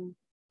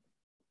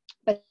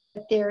 But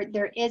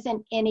there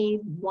isn't any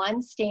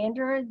one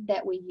standard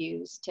that we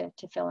use to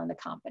fill in the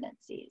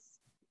competencies.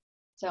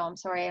 So I'm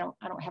sorry,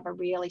 I don't have a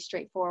really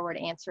straightforward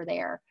answer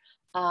there.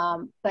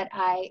 But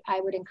I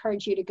would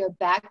encourage you to go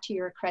back to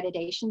your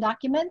accreditation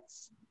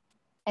documents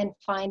and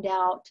find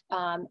out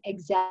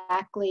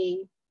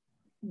exactly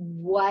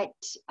what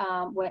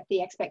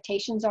the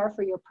expectations are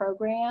for your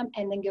program,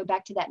 and then go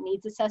back to that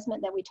needs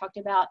assessment that we talked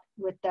about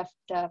with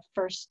the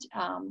first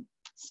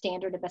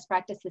standard of best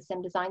practice, the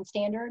SIM design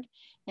standard,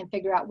 and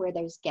figure out where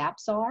those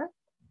gaps are.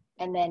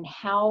 And then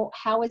how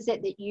is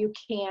it that you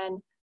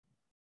can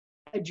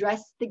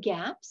address the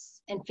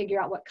gaps and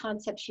figure out what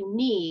concepts you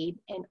need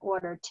in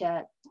order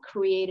to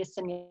create a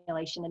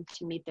simulation and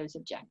to meet those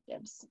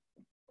objectives.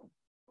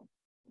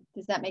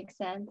 Does that make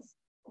sense?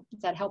 Is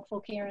that helpful,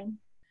 Karen?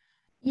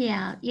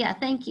 Yeah,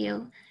 thank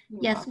you.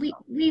 You're yes,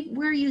 welcome.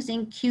 we're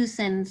using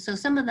QSIN, so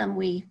some of them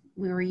we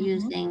were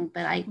using,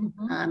 but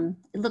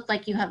it looked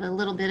like you have a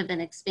little bit of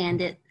an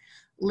expanded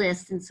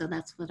list, and so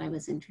that's what I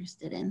was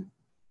interested in.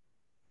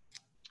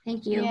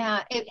 Thank you.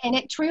 Yeah, and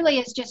it truly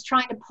is just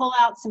trying to pull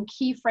out some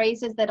key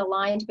phrases that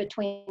aligned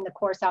between the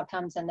course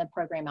outcomes and the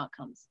program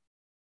outcomes.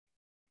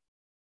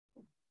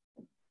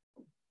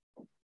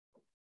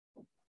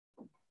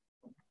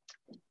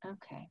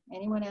 Okay,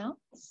 anyone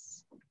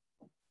else?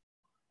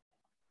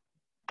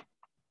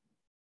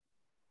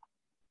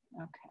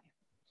 Okay.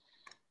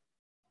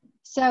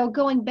 So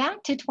going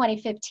back to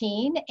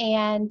 2015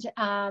 and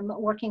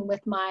working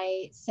with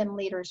my SIM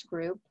leaders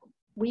group,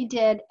 we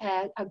did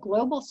a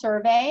global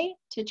survey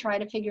to try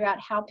to figure out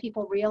how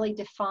people really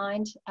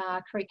defined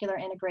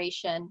curricular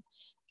integration.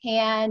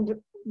 And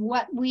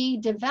what we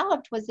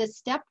developed was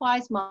this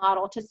stepwise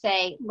model to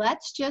say,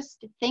 let's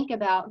just think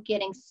about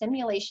getting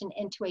simulation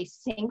into a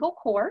single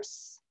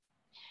course,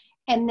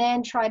 and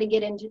then try to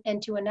get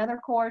into another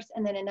course,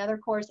 and then another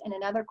course, and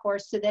another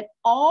course, so that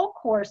all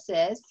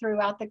courses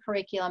throughout the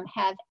curriculum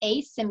have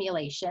a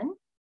simulation.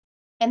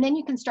 And then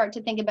you can start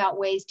to think about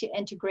ways to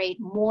integrate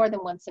more than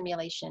one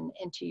simulation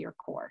into your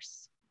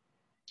course.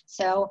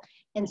 So,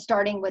 in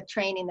starting with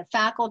training the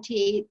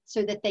faculty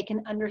so that they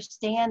can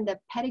understand the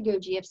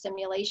pedagogy of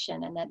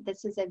simulation, and that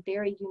this is a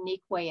very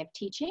unique way of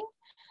teaching.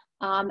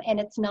 And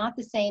it's not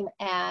the same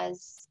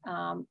as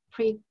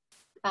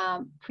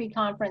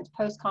pre-conference,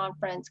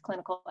 post-conference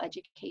clinical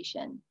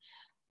education.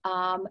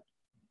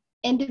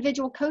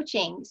 Individual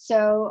coaching.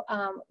 So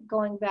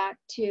going back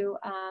to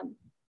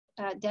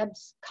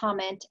Deb's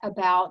comment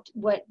about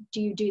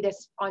do you do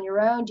this on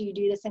your own? Do you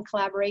do this in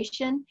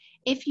collaboration?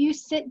 If you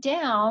sit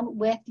down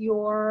with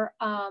your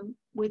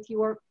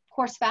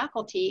course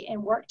faculty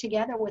and work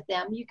together with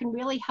them, you can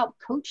really help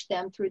coach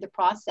them through the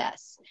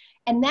process.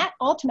 And that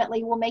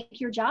ultimately will make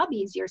your job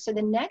easier. So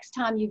the next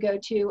time you go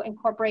to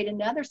incorporate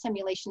another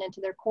simulation into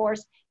their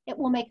course, it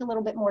will make a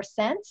little bit more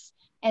sense,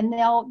 and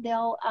they'll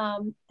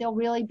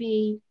really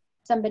be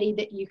somebody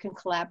that you can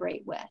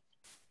collaborate with.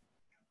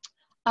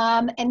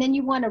 And then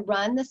you want to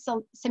run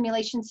the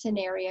simulation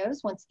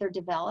scenarios once they're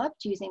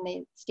developed using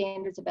the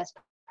standards of best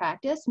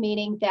practice,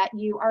 meaning that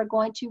you are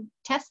going to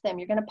test them.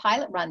 You're going to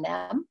pilot run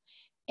them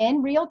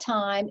in real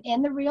time,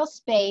 in the real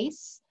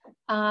space,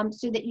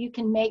 so that you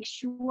can make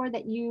sure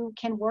that you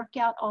can work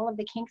out all of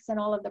the kinks and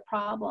all of the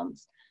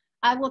problems.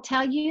 I will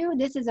tell you,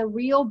 this is a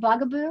real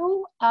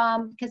bugaboo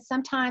because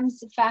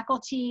sometimes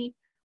faculty,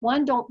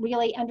 don't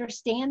really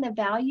understand the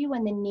value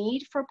and the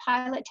need for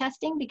pilot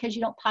testing, because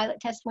you don't pilot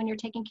test when you're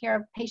taking care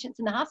of patients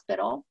in the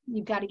hospital.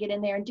 You've got to get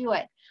in there and do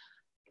it.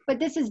 But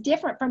this is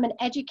different from an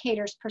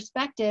educator's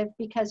perspective,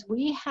 because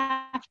we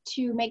have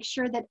to make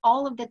sure that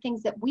all of the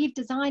things that we've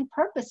designed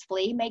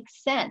purposefully make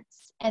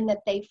sense and that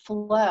they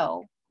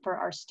flow for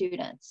our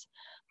students.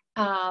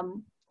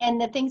 And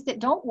the things that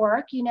don't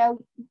work,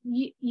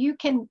 you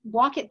can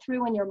walk it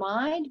through in your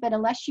mind, but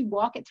unless you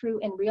walk it through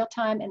in real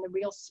time in the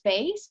real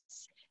space,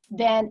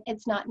 then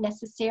it's not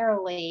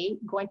necessarily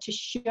going to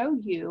show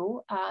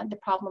you the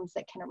problems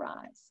that can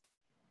arise.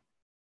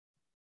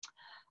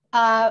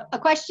 A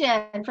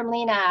question from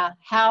Lena: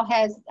 how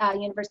has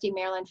University of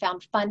Maryland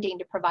found funding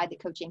to provide the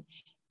coaching?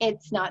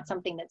 It's not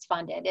something that's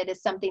funded. It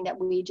is something that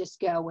we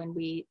just go and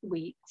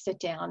we sit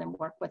down and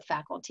work with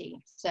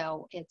faculty.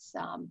 So it's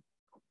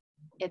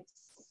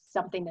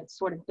something that's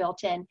sort of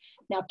built in.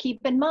 Now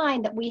keep in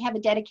mind that we have a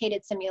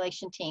dedicated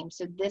simulation team.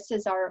 So this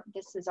is our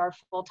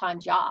full-time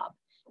job,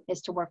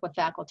 is to work with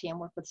faculty and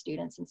work with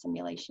students in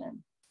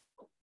simulation.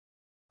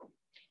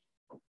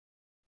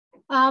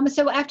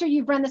 So after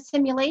you've run the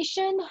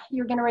simulation,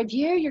 you're going to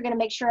review, you're going to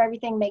make sure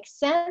everything makes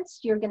sense.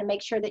 You're going to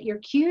make sure that your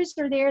cues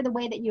are there the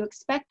way that you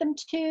expect them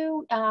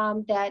to,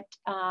 that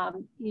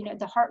you know,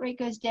 the heart rate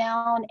goes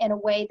down in a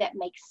way that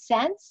makes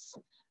sense,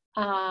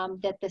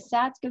 that the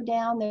SATs go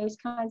down, those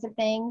kinds of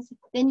things.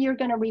 Then you're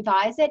going to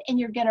revise it and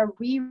you're going to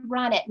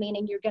rerun it,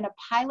 meaning you're going to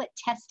pilot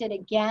test it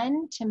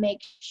again to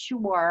make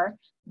sure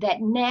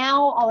that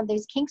now all of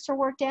those kinks are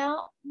worked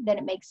out, that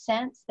it makes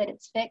sense, that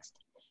it's fixed.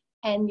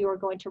 And you're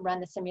going to run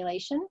the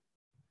simulation.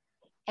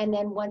 And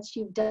then once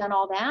you've done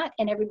all that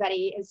and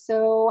everybody is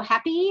so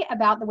happy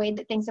about the way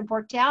that things have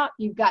worked out,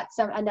 you've got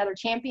another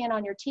champion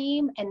on your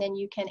team, and then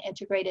you can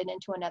integrate it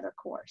into another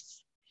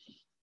course.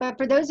 But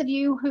for those of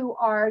you who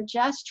are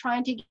just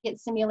trying to get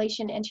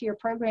simulation into your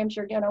programs,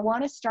 you're going to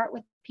want to start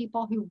with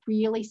people who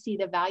really see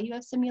the value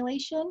of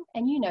simulation,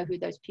 and you know who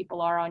those people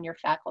are on your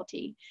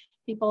faculty.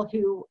 People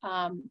who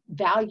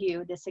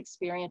value this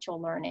experiential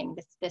learning,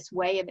 this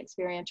way of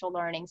experiential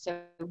learning.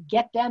 So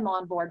get them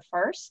on board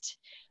first,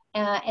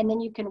 and then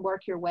you can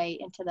work your way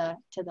into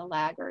the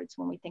laggards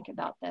when we think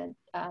about the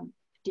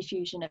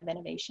diffusion of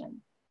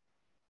innovation.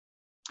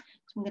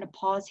 So I'm going to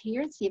pause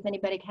here and see if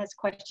anybody has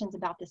questions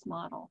about this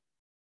model.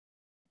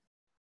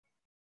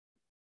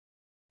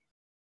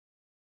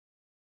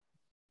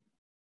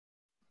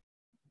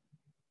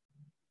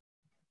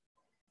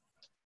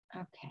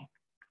 Okay.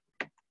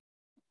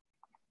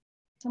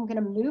 So I'm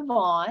going to move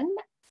on.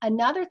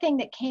 Another thing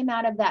that came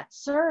out of that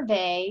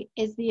survey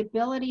is the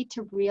ability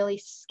to really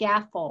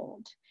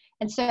scaffold.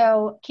 And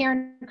so,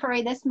 Karen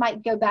Curry, this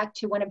might go back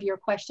to one of your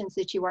questions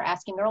that you were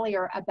asking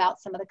earlier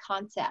about some of the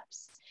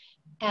concepts.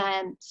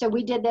 And so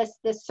we did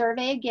this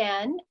survey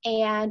again,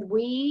 and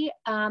we,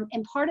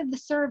 in part of the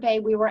survey,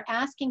 we were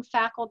asking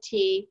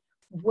faculty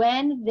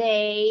when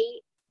they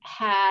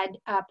had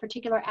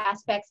particular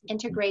aspects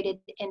integrated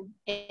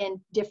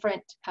in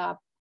different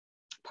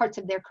parts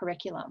of their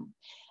curriculum.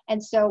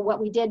 And so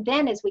what we did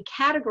then is we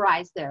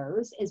categorized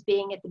those as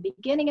being at the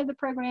beginning of the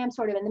program,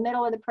 sort of in the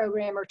middle of the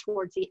program, or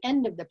towards the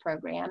end of the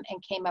program,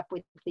 and came up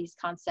with these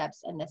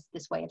concepts and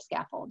this way of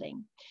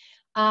scaffolding.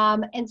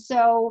 And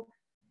so,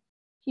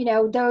 you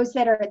know, those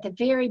that are at the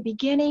very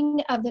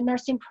beginning of the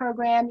nursing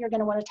program, you're going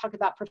to want to talk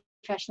about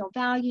professional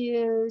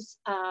values,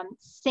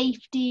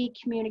 safety,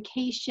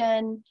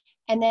 communication,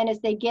 and then as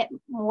they get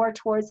more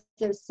towards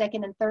those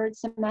second and third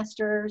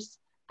semesters,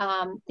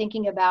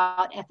 thinking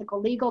about ethical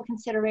legal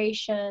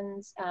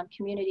considerations,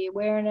 community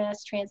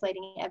awareness,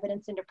 translating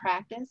evidence into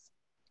practice.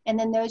 And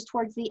then those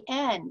towards the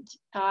end.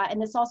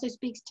 And this also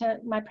speaks to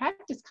my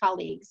practice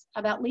colleagues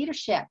about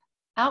leadership,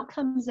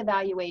 outcomes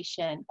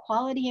evaluation,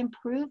 quality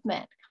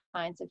improvement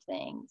kinds of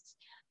things,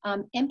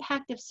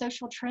 impact of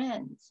social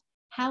trends.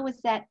 How is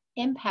that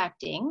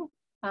impacting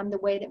the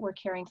way that we're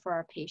caring for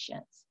our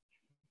patients?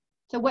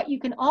 So what you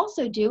can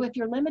also do, if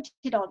you're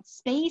limited on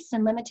space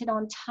and limited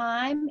on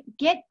time,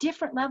 get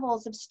different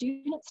levels of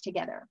students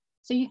together.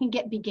 So you can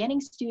get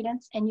beginning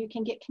students and you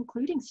can get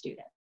concluding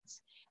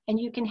students. And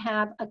you can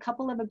have a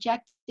couple of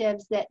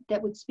objectives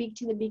that would speak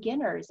to the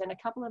beginners and a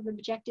couple of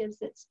objectives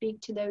that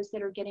speak to those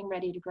that are getting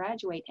ready to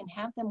graduate, and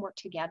have them work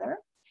together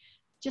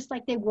just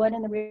like they would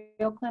in the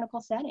real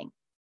clinical setting.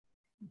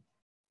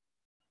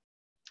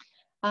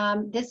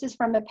 This is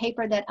from a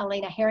paper that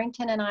Elena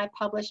Harrington and I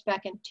published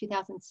back in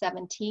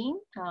 2017.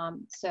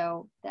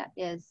 So that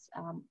is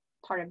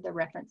part of the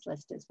reference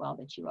list as well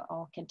that you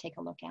all can take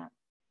a look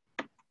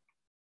at.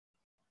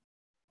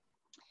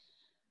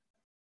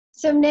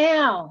 So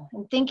now,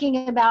 I'm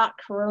thinking about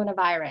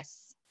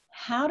coronavirus.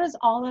 How does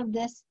all of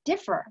this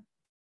differ?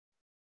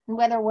 And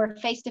whether we're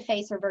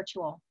face-to-face or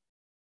virtual?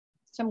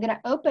 So I'm going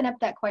to open up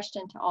that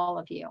question to all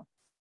of you.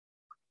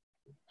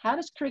 How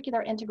does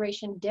curricular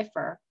integration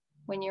differ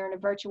when you're in a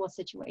virtual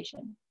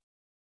situation?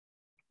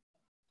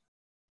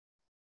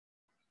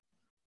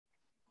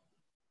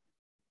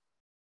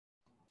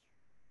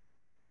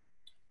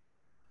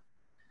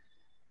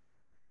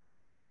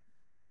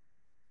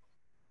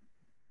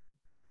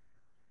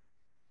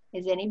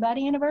 Is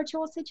anybody in a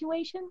virtual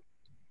situation?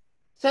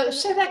 So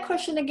say that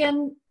question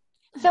again.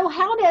 So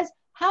how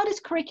does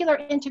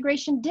curricular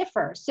integration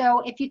differ?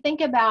 So if you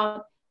think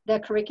about the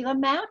curriculum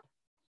map,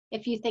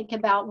 if you think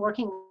about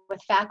working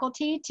with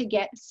faculty to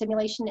get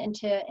simulation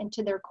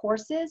into their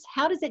courses,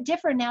 how does it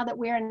differ now that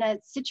we're in a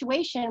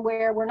situation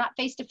where we're not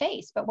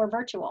face-to-face, but we're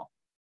virtual?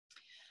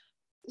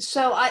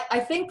 So I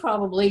think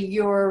probably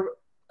your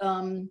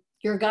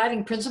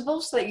guiding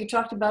principles that you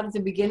talked about at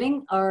the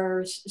beginning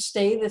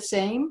stay the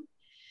same.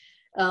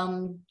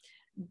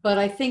 But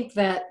I think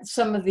that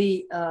some of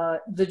the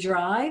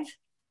drive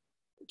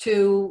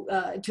to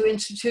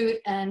institute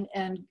and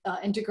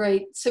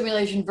integrate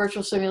simulation,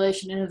 virtual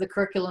simulation into the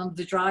curriculum,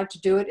 the drive to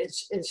do it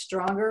is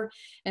stronger,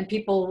 and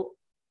people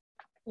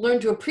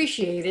learn to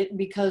appreciate it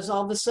because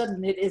all of a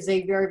sudden it is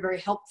a very, very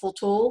helpful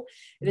tool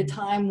at a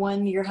time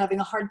when you're having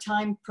a hard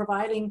time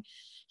providing,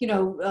 you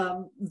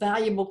know,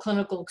 valuable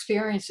clinical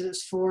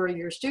experiences for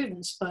your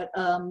students. But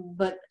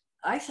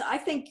I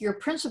think your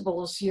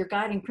principles, your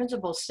guiding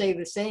principles, stay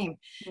the same.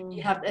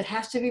 It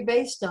has to be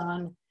based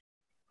on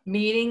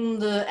meeting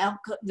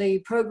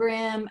the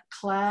program,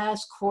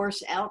 class,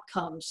 course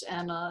outcomes,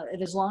 and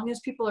as long as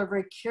people are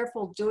very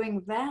careful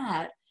doing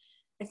that,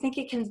 I think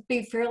it can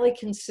be fairly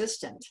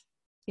consistent.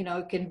 You know,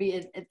 it can be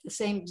at the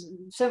same,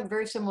 some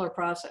very similar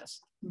process.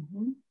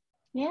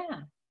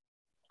 Yeah,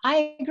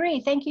 I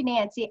agree. Thank you,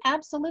 Nancy.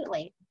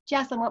 Absolutely.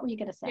 Jocelyn, what were you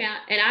going to say? Yeah,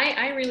 and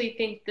I really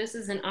think this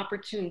is an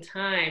opportune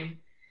time.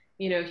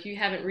 You know, if you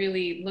haven't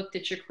really looked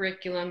at your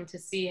curriculum to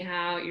see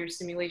how your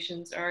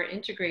simulations are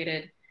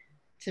integrated,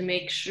 to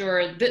make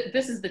sure that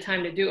this is the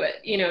time to do it.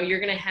 You know, you're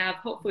going to have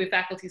hopefully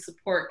faculty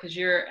support because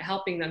you're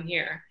helping them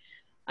here.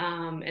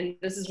 And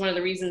this is one of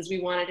the reasons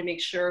we wanted to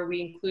make sure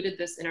we included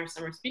this in our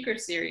summer speaker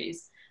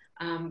series,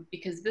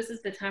 because this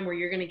is the time where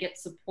you're going to get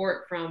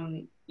support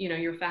from, you know,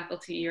 your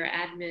faculty, your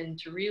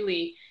admin, to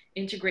really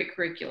integrate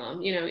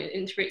curriculum, you know,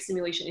 integrate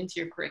simulation into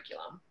your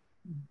curriculum.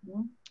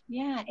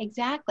 Yeah,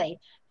 exactly.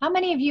 How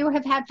many of you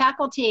have had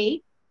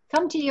faculty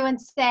come to you and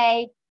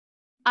say,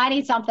 I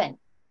need something?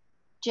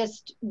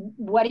 Just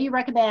what do you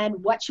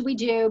recommend? What should we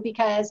do?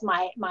 Because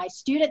my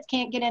students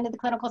can't get into the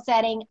clinical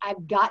setting.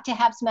 I've got to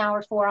have some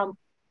hours for them.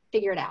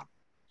 Figure it out.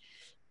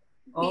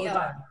 All the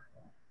time.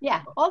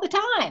 Yeah, all the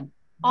time.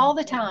 All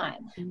the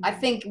time. I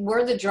think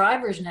we're the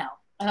drivers now.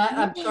 And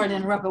I'm sorry to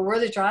interrupt, but we're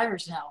the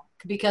drivers now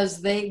because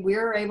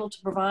we're able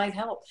to provide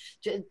help.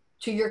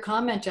 To your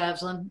comment,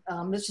 Jocelyn,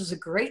 this is a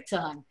great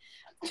time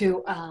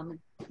to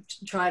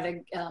try to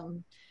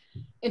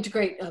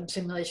integrate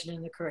simulation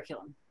in the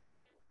curriculum.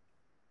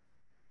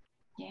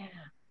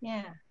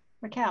 Yeah,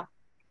 Raquel.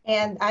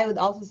 And I would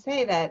also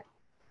say that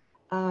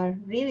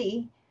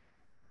really,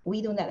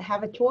 we do not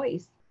have a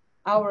choice.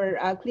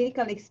 Our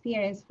clinical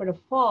experience for the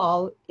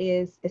fall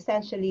is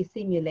essentially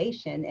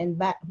simulation, and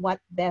what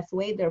best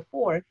way,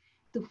 therefore,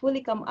 to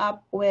fully come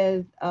up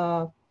with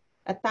a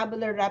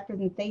tabular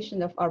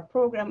representation of our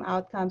program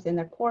outcomes and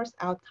our course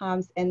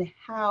outcomes, and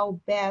how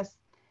best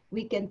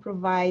we can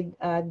provide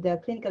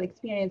the clinical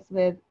experience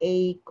with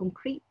a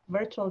concrete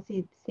virtual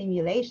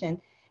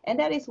simulation. And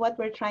that is what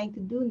we're trying to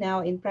do now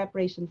in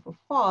preparation for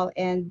fall.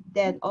 And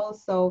then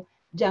also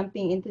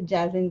jumping into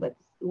Jasmine, but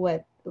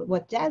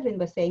what Jasmine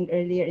was saying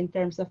earlier in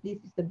terms of this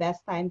is the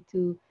best time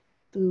to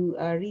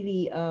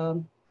really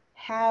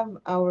have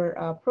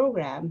our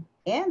program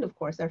and of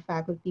course our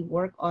faculty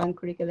work on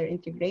curricular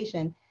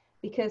integration,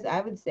 because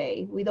I would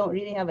say we don't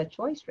really have a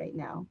choice right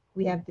now.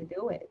 We have to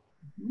do it.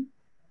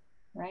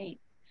 Right.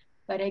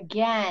 But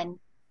again,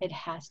 it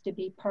has to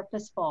be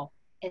purposeful.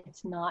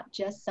 It's not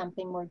just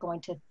something we're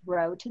going to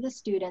throw to the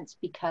students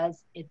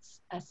because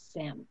it's a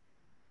sim.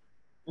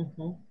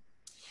 You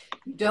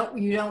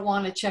don't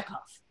want a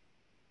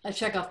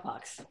checkoff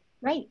box.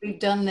 Right. We've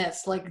done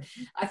this. Like,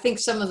 I think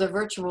some of the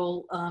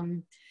virtual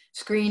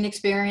screen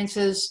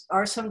experiences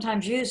are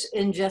sometimes used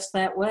in just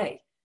that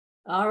way.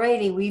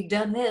 Alrighty, we've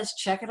done this,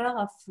 check it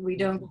off. We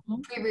don't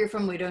pre-brief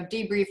them, we don't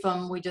debrief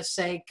them. We just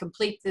say,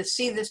 complete this,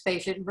 see this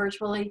patient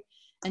virtually,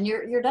 and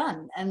you're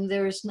done. And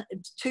there's,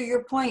 to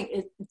your point,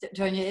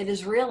 Tonya, it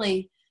is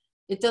really,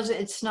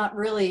 it's not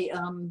really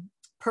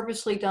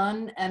purposely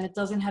done, and it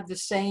doesn't have the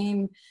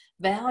same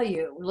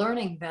value,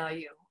 learning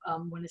value,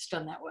 when it's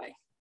done that way.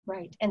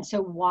 Right. And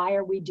so why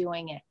are we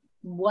doing it?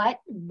 What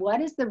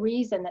is the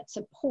reason that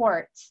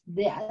supports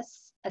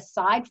this,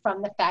 aside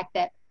from the fact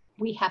that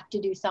we have to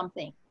do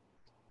something?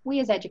 We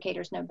as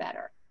educators know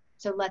better.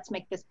 So let's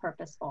make this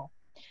purposeful.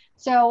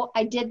 So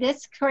I did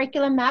this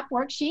curriculum map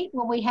worksheet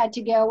when we had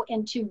to go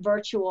into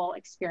virtual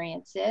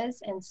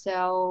experiences. And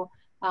so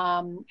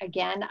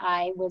again,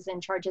 I was in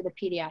charge of the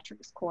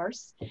pediatrics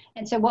course.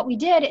 And so what we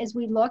did is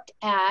we looked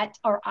at,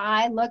 or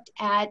I looked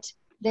at,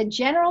 the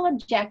general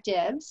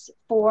objectives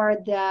for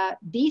the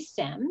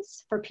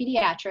VSIMs for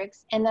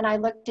pediatrics, and then I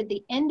looked at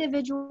the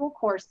individual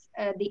course,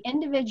 the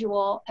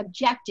individual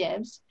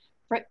objectives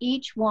for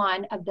each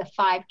one of the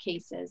 5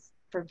 cases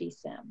for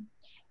VSIM,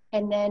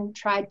 and then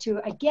tried to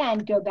again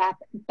go back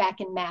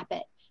and map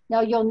it. Now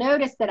you'll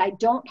notice that I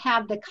don't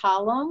have the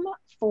column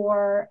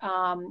for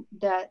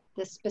the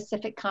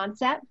specific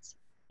concepts,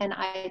 and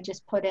I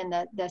just put in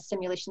the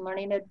simulation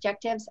learning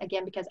objectives,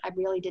 again, because I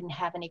really didn't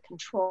have any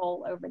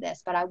control over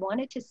this, but I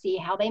wanted to see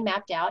how they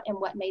mapped out and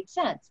what made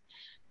sense.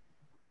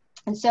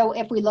 And so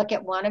if we look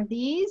at one of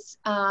these,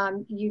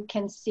 you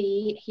can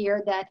see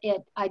here that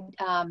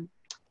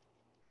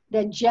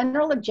the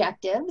general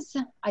objectives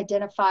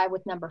identify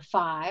with number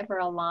 5, or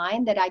a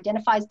line that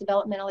identifies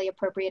developmentally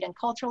appropriate and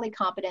culturally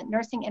competent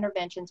nursing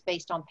interventions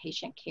based on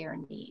patient care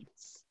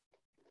needs.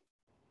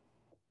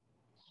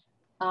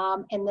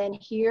 And then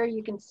here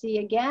you can see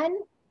again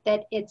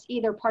that it's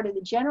either part of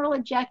the general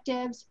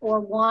objectives or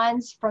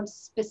ones from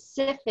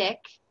specific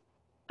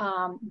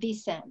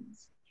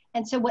VSIMs.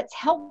 And so what's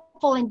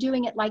helpful in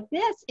doing it like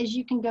this is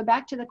you can go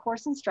back to the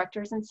course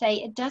instructors and say,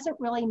 it doesn't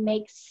really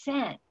make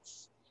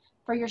sense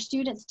for your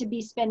students to be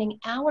spending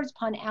hours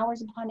upon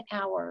hours upon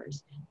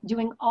hours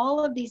doing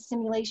all of these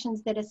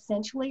simulations that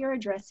essentially are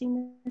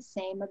addressing the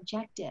same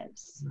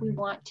objectives. We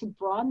want to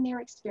broaden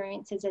their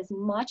experiences as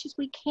much as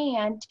we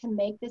can to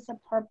make this a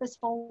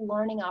purposeful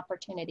learning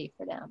opportunity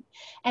for them.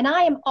 And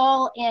I am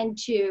all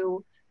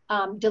into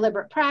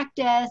deliberate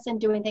practice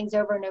and doing things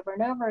over and over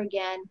and over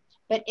again.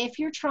 But if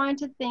you're trying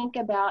to think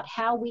about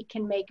how we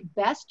can make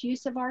best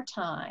use of our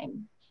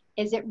time,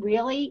 is it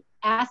really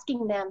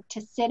asking them to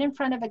sit in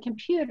front of a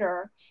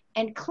computer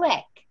and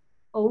click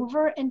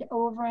over and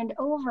over and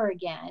over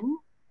again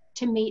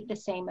to meet the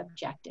same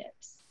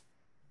objectives?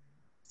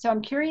 So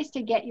I'm curious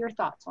to get your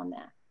thoughts on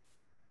that.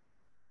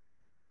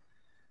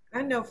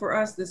 I know for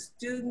us, the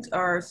students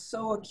are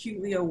so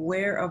acutely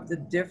aware of the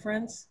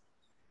difference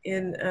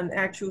in an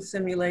actual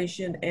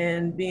simulation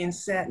and being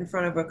sat in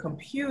front of a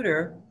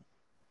computer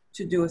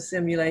to do a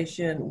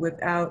simulation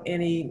without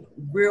any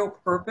real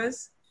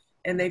purpose,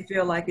 and they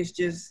feel like it's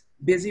just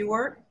busy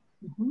work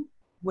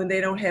when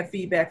they don't have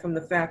feedback from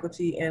the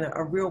faculty and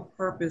a real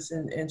purpose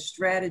and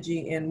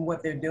strategy in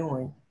what they're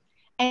doing.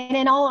 And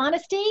in all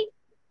honesty,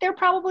 they're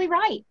probably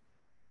right.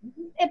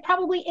 It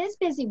probably is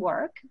busy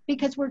work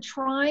because we're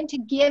trying to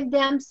give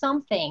them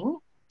something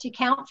to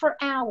count for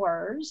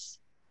hours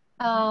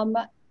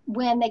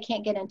when they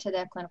can't get into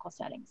the clinical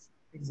settings.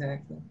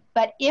 Exactly.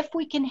 But if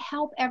we can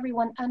help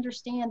everyone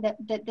understand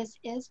that this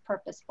is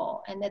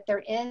purposeful and that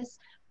there is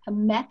a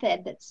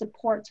method that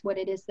supports what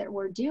it is that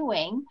we're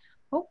doing,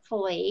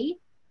 hopefully,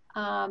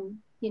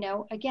 you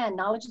know, again,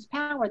 knowledge is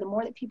power. The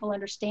more that people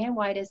understand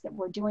why it is that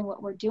we're doing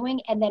what we're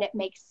doing and that it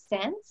makes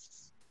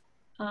sense,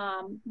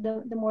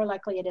 the more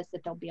likely it is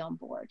that they'll be on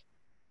board.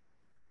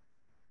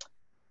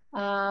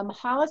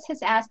 Hollis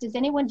has asked, does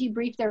anyone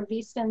debrief their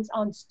VSIMs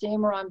on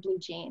Zoom or on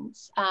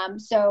BlueJeans?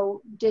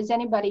 So does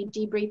anybody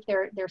debrief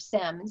their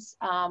SIMs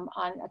on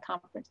a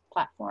conference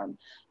platform?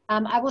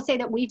 I will say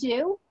that we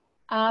do.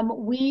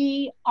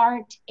 We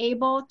aren't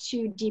able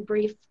to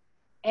debrief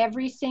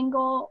every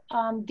single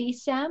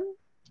VSIM.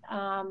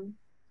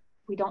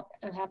 We don't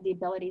have the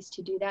abilities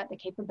to do that, the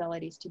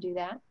capabilities to do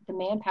that, the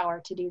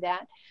manpower to do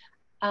that.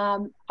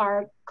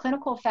 Our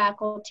clinical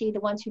faculty, the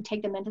ones who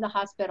take them into the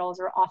hospitals,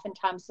 are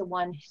oftentimes the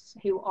ones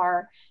who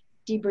are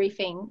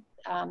debriefing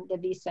the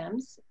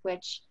VSIMs,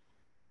 which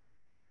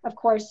of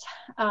course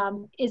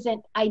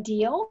isn't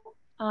ideal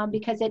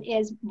because it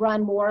is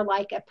run more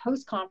like a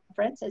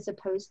post-conference as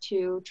opposed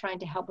to trying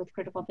to help with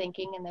critical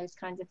thinking and those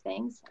kinds of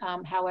things.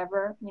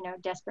 However, you know,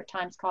 desperate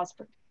times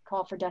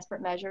call for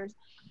desperate measures.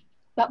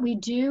 But we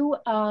do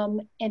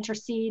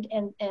intercede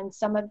in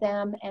some of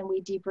them, and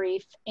we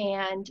debrief,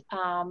 and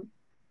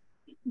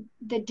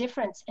the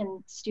difference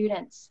in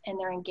students and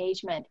their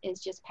engagement is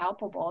just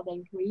palpable.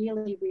 They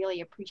really, really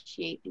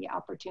appreciate the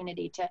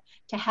opportunity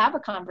to have a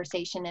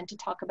conversation and to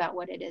talk about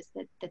what it is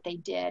that they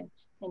did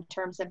in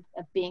terms of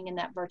being in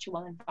that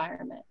virtual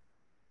environment.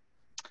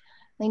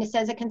 Lena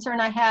says, a concern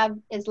I have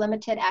is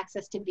limited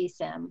access to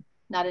VSIM,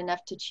 not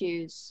enough to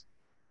choose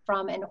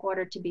from in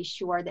order to be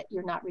sure that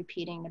you're not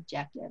repeating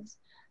objectives.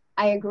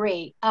 I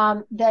agree.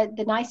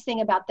 The nice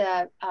thing about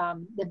the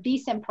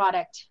VSIM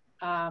product,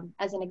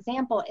 as an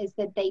example, is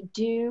that they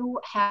do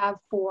have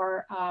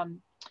for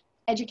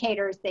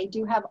educators, they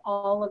do have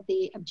all of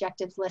the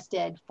objectives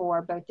listed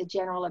for both the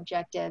general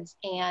objectives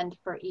and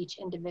for each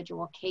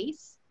individual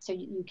case. So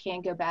you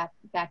can go back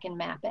and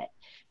map it.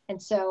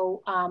 And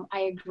so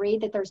I agree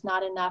that there's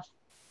not enough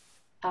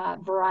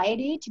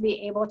variety to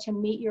be able to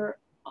meet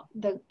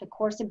the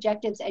course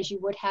objectives as you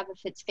would have if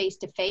it's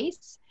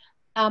face-to-face.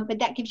 But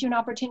that gives you an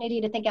opportunity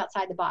to think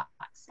outside the box.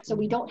 So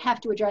we don't have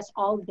to address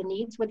all of the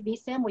needs with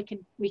VSIM.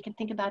 We can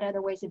think about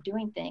other ways of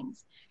doing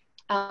things.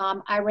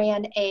 I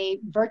ran a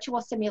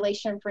virtual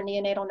simulation for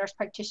neonatal nurse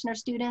practitioner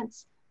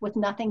students with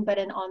nothing but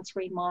an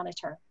on-screen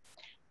monitor.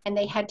 And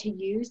they had to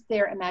use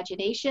their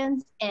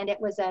imaginations, and it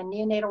was a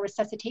neonatal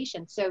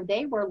resuscitation. So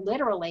they were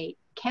literally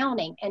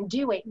counting and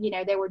doing, you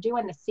know, they were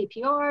doing the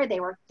CPR,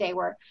 they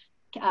were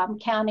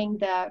counting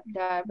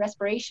the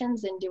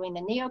respirations and doing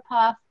the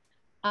neopuff.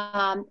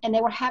 And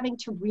they were having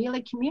to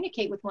really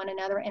communicate with one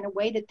another in a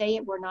way that they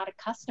were not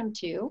accustomed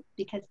to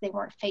because they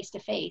weren't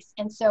face-to-face.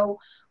 And so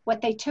what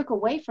they took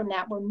away from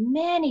that were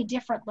many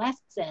different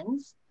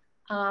lessons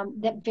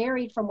that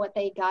varied from what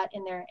they got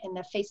in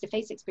the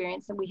face-to-face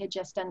experience that we had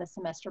just done the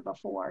semester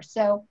before.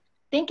 So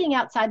thinking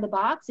outside the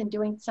box and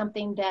doing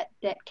something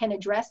that can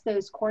address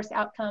those course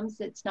outcomes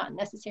that's not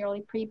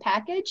necessarily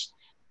pre-packaged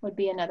would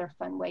be another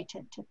fun way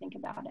to think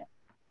about it.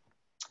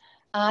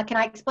 Can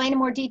I explain in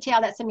more detail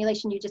that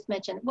simulation you just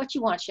mentioned? What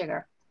you want,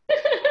 Sugar?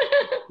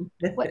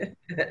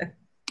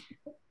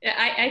 Yeah,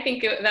 I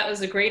think that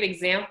was a great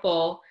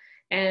example.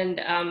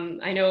 And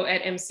I know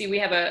at MC we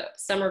have a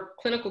summer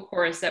clinical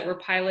course that we're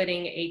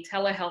piloting a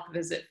telehealth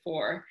visit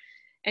for.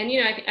 And,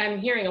 you know, I'm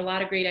hearing a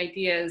lot of great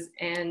ideas,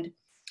 and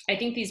I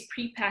think these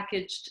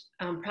prepackaged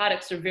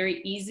products are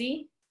very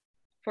easy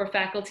for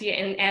faculty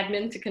and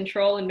admin to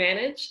control and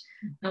manage.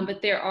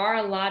 But there are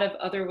a lot of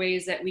other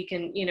ways that we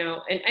can, you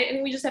know,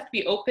 and we just have to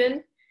be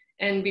open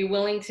and be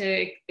willing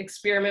to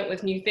experiment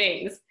with new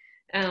things.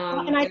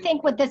 And I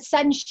think with the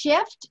sudden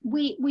shift,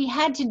 we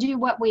had to do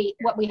what we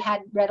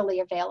had readily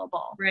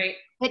available. Right.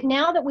 But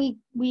now that we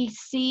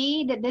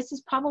see that this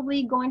is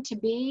probably going to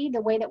be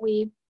the way that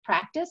we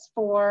practice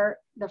for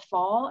the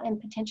fall and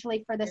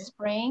potentially for the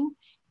spring,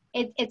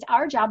 it's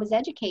our job as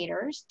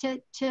educators to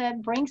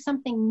bring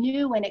something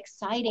new and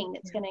exciting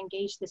that's going to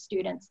engage the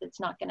students, that's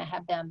not going to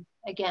have them,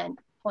 again,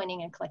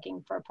 pointing and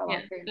clicking for a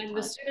prolonged period of time.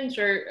 The students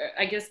are,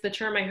 I guess the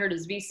term I heard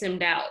is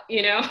V-simmed out,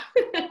 you know?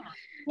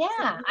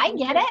 Yeah, I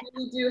get it.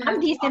 Really I'm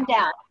V-simmed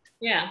out.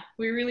 Yeah,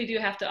 we really do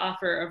have to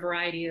offer a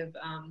variety of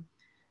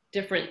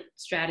different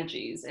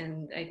strategies.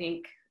 And I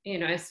think, you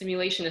know, as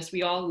simulationists,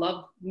 we all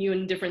love new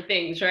and different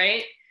things,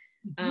 right?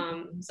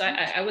 So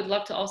I would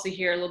love to also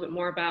hear a little bit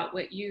more about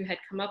what you had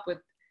come up with.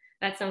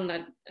 That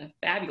sounded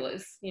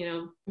fabulous, you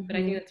know, but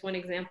I think that's one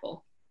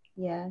example.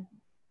 Yeah.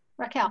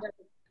 Raquel.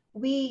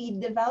 We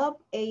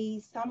developed a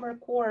summer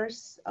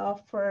course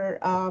for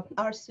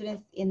our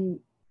students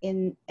in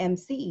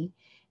MC,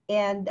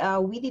 and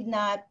we did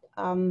not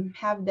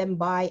have them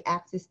buy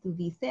access to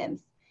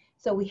vSIMs.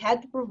 So we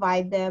had to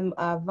provide them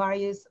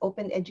various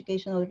open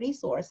educational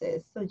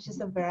resources. So just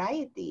a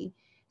variety.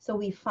 So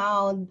we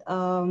found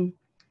a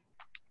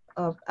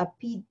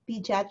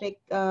pediatric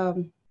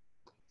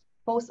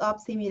post-op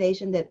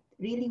simulation that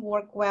really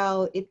worked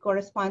well. It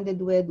corresponded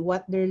with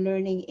what they're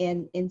learning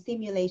in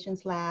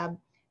simulations lab.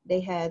 They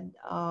had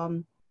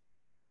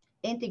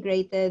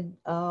integrated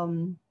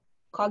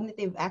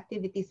cognitive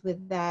activities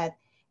with that.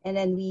 And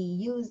then we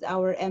used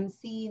our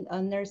MC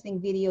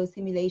nursing video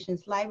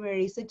simulations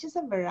library. So just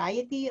a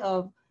variety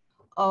of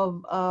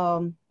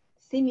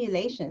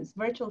simulations,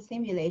 virtual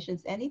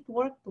simulations, and it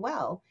worked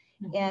well.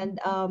 And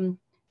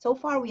so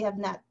far we have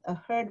not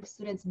heard of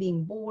students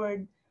being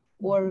bored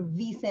or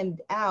vSimmed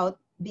out,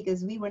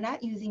 because we were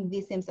not using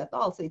vSIMs at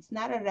all. So it's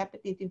not a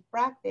repetitive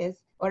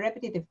practice or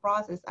repetitive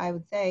process, I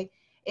would say.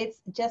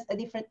 It's just a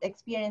different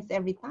experience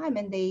every time,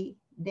 and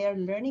they're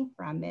learning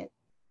from it.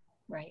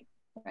 Right,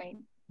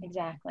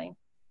 exactly.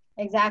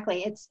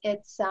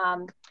 It's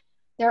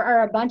there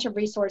are a bunch of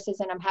resources,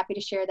 and I'm happy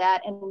to share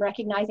that. And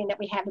recognizing that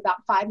we have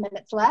about 5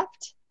 minutes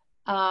left,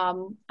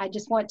 I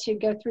just want to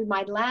go through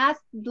my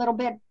last little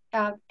bit,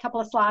 couple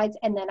of slides,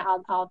 and then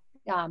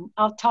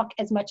I'll talk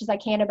as much as I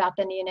can about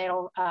the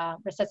neonatal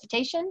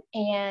resuscitation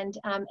and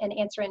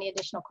answer any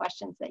additional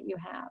questions that you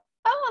have.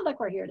 Oh, look,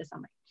 we're here to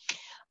summary.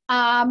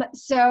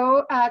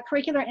 So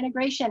curricular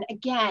integration,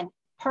 again,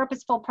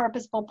 purposeful,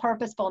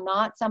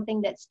 not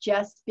something that's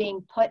just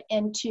being put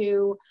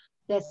into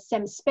the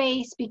sim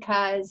space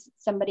because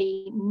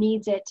somebody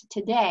needs it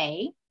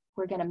today.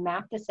 We're going to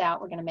map this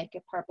out. We're going to make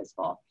it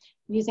purposeful.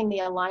 Using the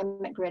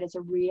alignment grid is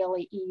a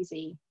really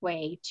easy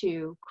way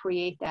to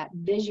create that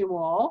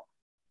visual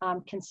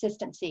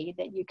consistency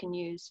that you can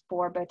use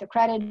for both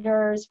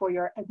accreditors, for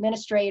your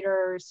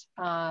administrators,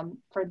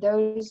 for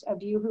those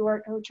of you who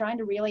are trying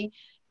to really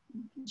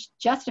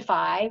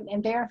justify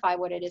and verify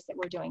what it is that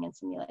we're doing in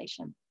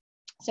simulation.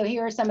 So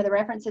here are some of the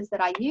references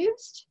that I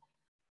used.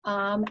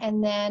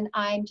 And then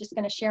I'm just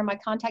going to share my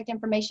contact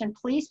information.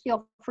 Please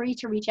feel free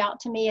to reach out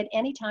to me at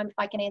any time if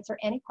I can answer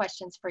any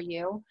questions for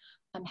you.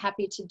 I'm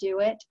happy to do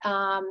it.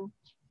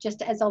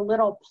 Just as a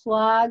little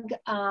plug,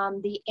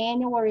 the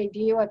annual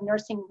review of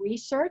nursing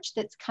research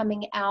that's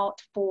coming out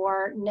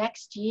for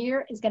next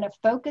year is going to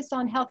focus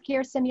on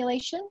healthcare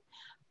simulation.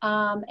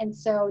 And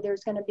so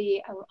there's going to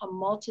be a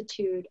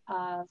multitude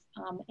of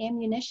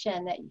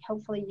ammunition that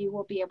hopefully you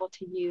will be able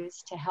to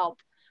use to help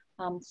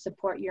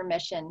support your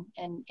mission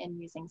in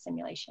using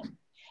simulation.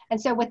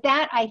 And so with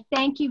that, I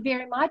thank you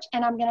very much,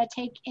 and I'm going to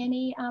take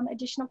any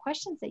additional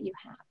questions that you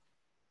have.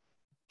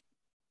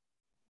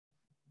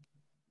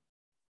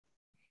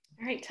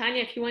 All right,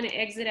 Tanya, if you want to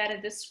exit out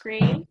of this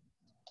screen,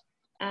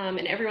 and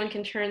everyone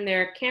can turn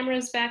their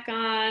cameras back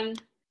on,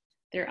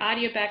 their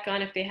audio back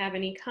on if they have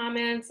any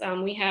comments.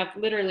 We have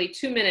literally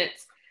 2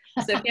 minutes.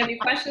 So if you have any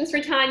questions for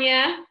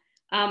Tanya,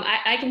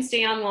 I can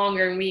stay on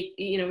longer, and we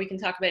can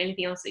talk about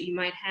anything else that you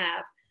might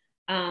have.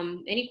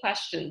 Any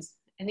questions?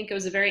 I think it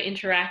was a very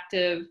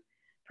interactive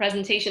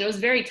presentation. It was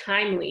very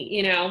timely,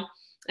 you know.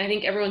 I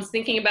think everyone's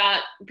thinking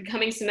about the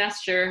coming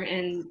semester,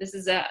 and this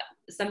is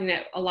something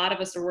that a lot of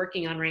us are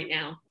working on right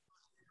now.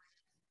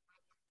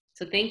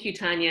 So thank you,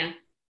 Tanya.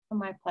 Oh,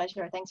 my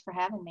pleasure. Thanks for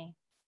having me.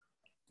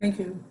 Thank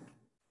you.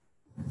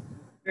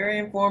 Very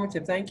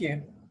informative. Thank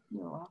you.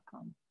 You're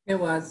welcome. It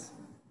was.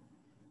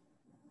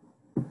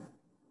 All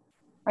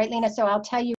right, Lena, so I'll tell you